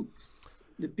the jokes?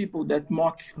 The people that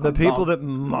mock. The people that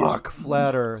mock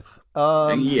flat Earth.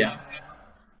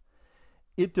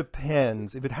 It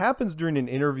depends. If it happens during an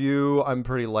interview, I'm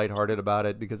pretty lighthearted about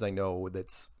it because I know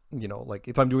that's, like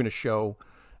if I'm doing a show,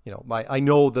 I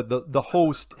know that the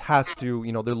host has to,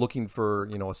 they're looking for,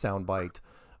 a sound bite,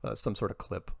 some sort of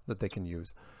clip that they can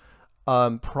use.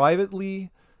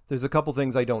 Privately, there's a couple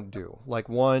things I don't do. Like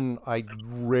one, I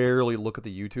rarely look at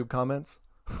the YouTube comments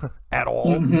at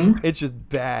all. It's just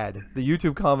bad. The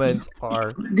YouTube comments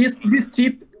are... This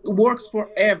tip works for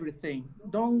everything.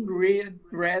 Don't read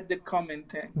the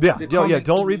comment.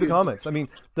 Don't read the comments. I mean,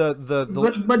 but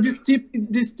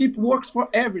this tip works for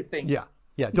everything. Yeah.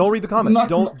 Don't read the comments.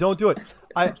 Don't do it.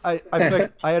 In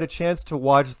fact, I had a chance to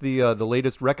watch the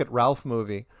latest Wreck-It Ralph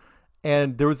movie.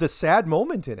 And there was a sad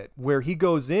moment in it where he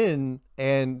goes in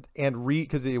and read,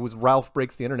 because it was Ralph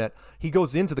Breaks the Internet. He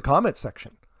goes into the comment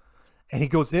section and he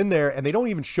goes in there and they don't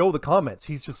even show the comments.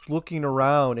 He's just looking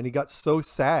around and he got so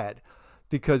sad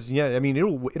because,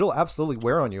 it'll absolutely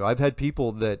wear on you. I've had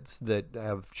people that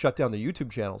have shut down the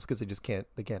YouTube channels because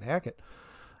they can't hack it.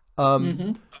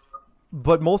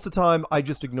 But most of the time I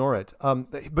just ignore it.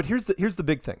 But here's the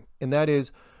big thing. And that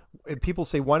is, people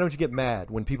say, why don't you get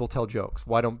mad when people tell jokes?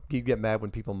 Why don't you get mad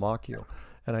when people mock you?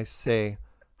 And I say,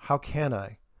 how can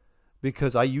I?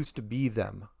 Because I used to be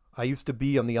them. I used to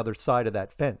be on the other side of that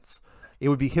fence. It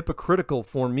would be hypocritical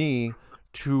for me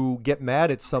to get mad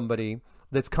at somebody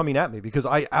that's coming at me because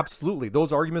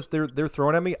those arguments they're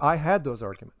throwing at me, I had those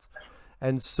arguments.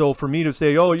 And so for me to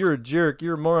say, oh, you're a jerk,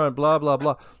 you're a moron, blah, blah,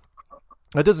 blah,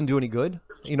 that doesn't do any good.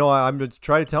 I'm going to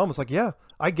try to tell them, it's like, yeah,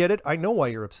 I get it. I know why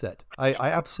you're upset. I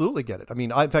absolutely get it. I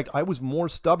mean, in fact, I was more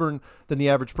stubborn than the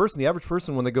average person. The average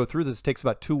person, when they go through this, takes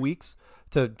about 2 weeks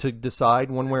to decide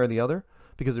one way or the other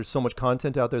because there's so much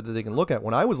content out there that they can look at.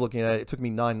 When I was looking at it, it took me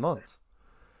 9 months.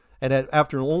 And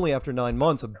only after 9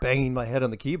 months of banging my head on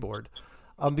the keyboard,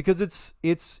 because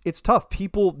it's tough.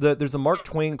 There's a Mark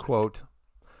Twain quote,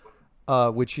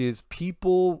 which is,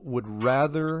 people would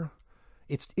rather,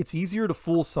 it's easier to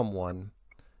fool someone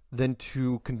than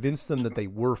to convince them that they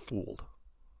were fooled.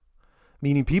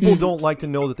 Meaning people don't like to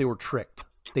know that they were tricked.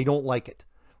 They don't like it.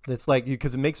 It's like,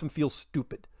 because it makes them feel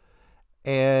stupid.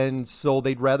 And so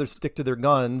they'd rather stick to their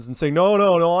guns and say,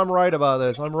 no, I'm right about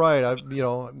this. I'm right.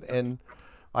 And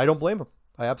I don't blame them.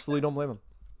 I absolutely don't blame them.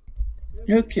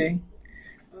 Okay.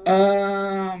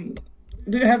 Um,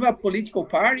 do you have a political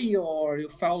party or you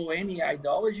follow any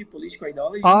ideology, political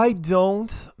ideology? I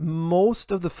don't.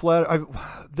 Most of the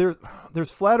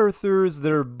there's flat earthers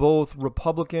that are both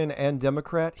Republican and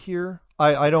Democrat here.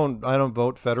 I don't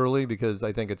vote federally because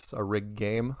I think it's a rigged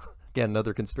game. Again,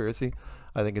 another conspiracy.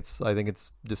 I think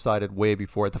it's decided way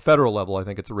before at the federal level. I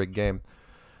think it's a rigged game.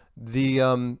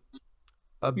 The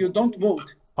You don't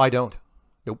vote. I don't.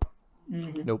 Nope.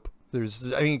 Hmm. Nope.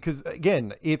 I mean, because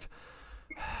again, if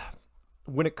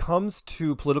when it comes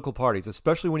to political parties,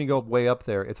 especially when you go way up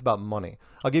there, it's about money.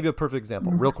 I'll give you a perfect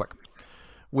example, real quick,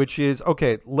 which is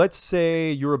okay. Let's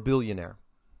say you're a billionaire,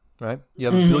 right? You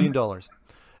have $1 billion,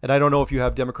 and I don't know if you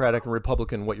have Democratic and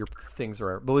Republican what your things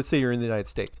are, but let's say you're in the United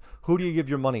States. Who do you give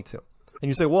your money to? And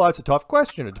you say, well, that's a tough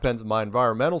question. It depends on my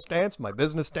environmental stance, my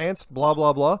business stance, blah,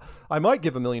 blah, blah. I might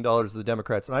give $1 million to the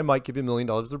Democrats and I might give you $1 million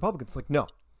to the Republicans. Like, no,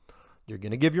 you're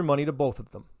going to give your money to both of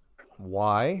them.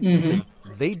 Why? Because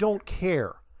they don't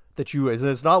care that you,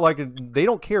 it's not like they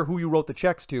don't care who you wrote the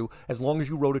checks to as long as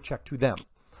you wrote a check to them.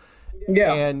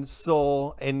 Yeah. And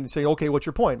say, okay, what's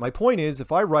your point? My point is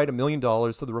if I write $1 million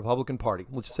to the Republican Party,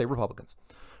 let's just say Republicans,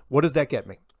 what does that get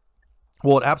me?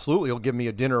 Well, it absolutely will give me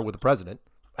a dinner with the president.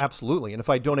 Absolutely. And if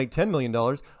I donate $10 million,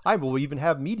 I will even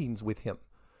have meetings with him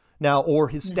now, or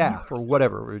his staff, or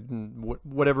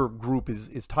whatever group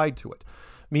is tied to it.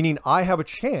 Meaning I have a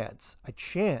chance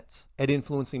at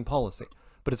influencing policy,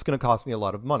 but it's going to cost me a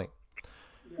lot of money.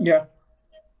 Yeah.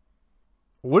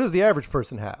 What does the average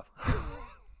person have?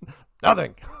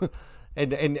 Nothing.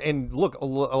 And look,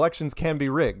 elections can be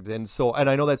rigged. And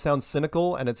I know that sounds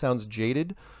cynical and it sounds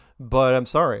jaded, but I'm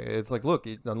sorry. It's like, look,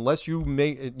 unless you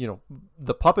make it,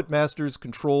 the puppet masters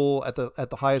control at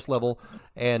the highest level,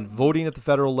 and voting at the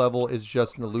federal level is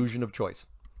just an illusion of choice.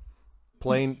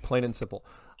 Plain and simple.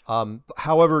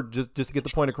 However, just to get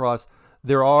the point across,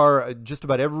 there are just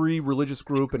about every religious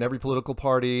group and every political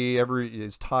party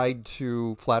is tied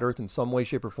to flat earth in some way,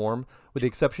 shape, or form, with the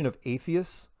exception of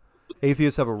atheists.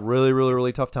 Atheists have a really, really,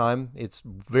 really tough time. It's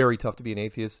very tough to be an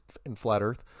atheist in flat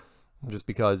earth, just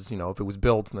because, if it was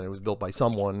built, then it was built by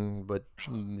someone, but,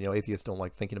 atheists don't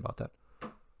like thinking about that.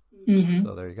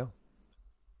 So there you go.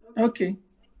 Okay.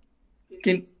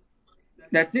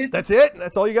 That's it? That's it?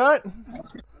 That's all you got?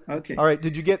 Okay. All right.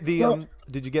 Did you get the,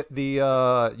 you got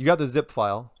the zip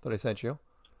file that I sent you?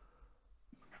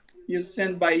 You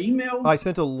send by email? I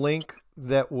sent a link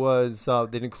that was,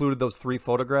 that included those 3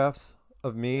 photographs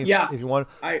of me. Yeah. If you want.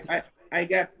 I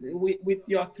got with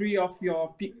your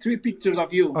three pictures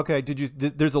of you. Okay.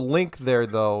 There's a link there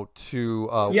though to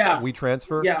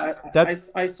WeTransfer. Yeah.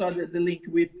 I saw the link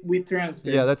with WeTransfer.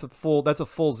 Yeah. That's a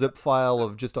full zip file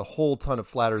of just a whole ton of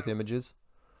flat earth images.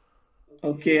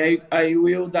 Okay. I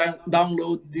will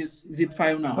download this zip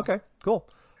file now. Okay, cool.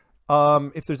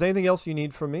 If there's anything else you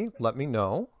need from me, let me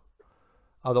know.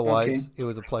 Otherwise, It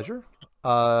was a pleasure.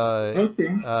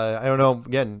 Okay. I don't know.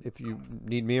 Again, if you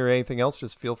need me or anything else,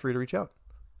 just feel free to reach out.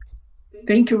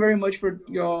 Thank you very much for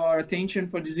your attention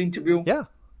for this interview. Yeah,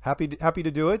 happy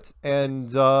to do it,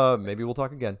 and maybe we'll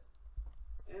talk again.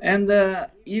 And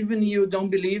even you don't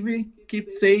believe me,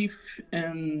 keep safe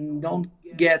and don't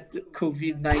get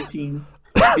COVID-19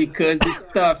 because it's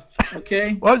tough.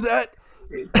 Okay. What was that?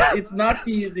 It's not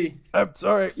easy. I'm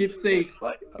sorry. Keep safe.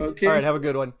 Okay. All right. Have a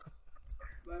good one.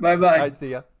 Bye-bye. All right.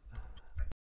 See ya.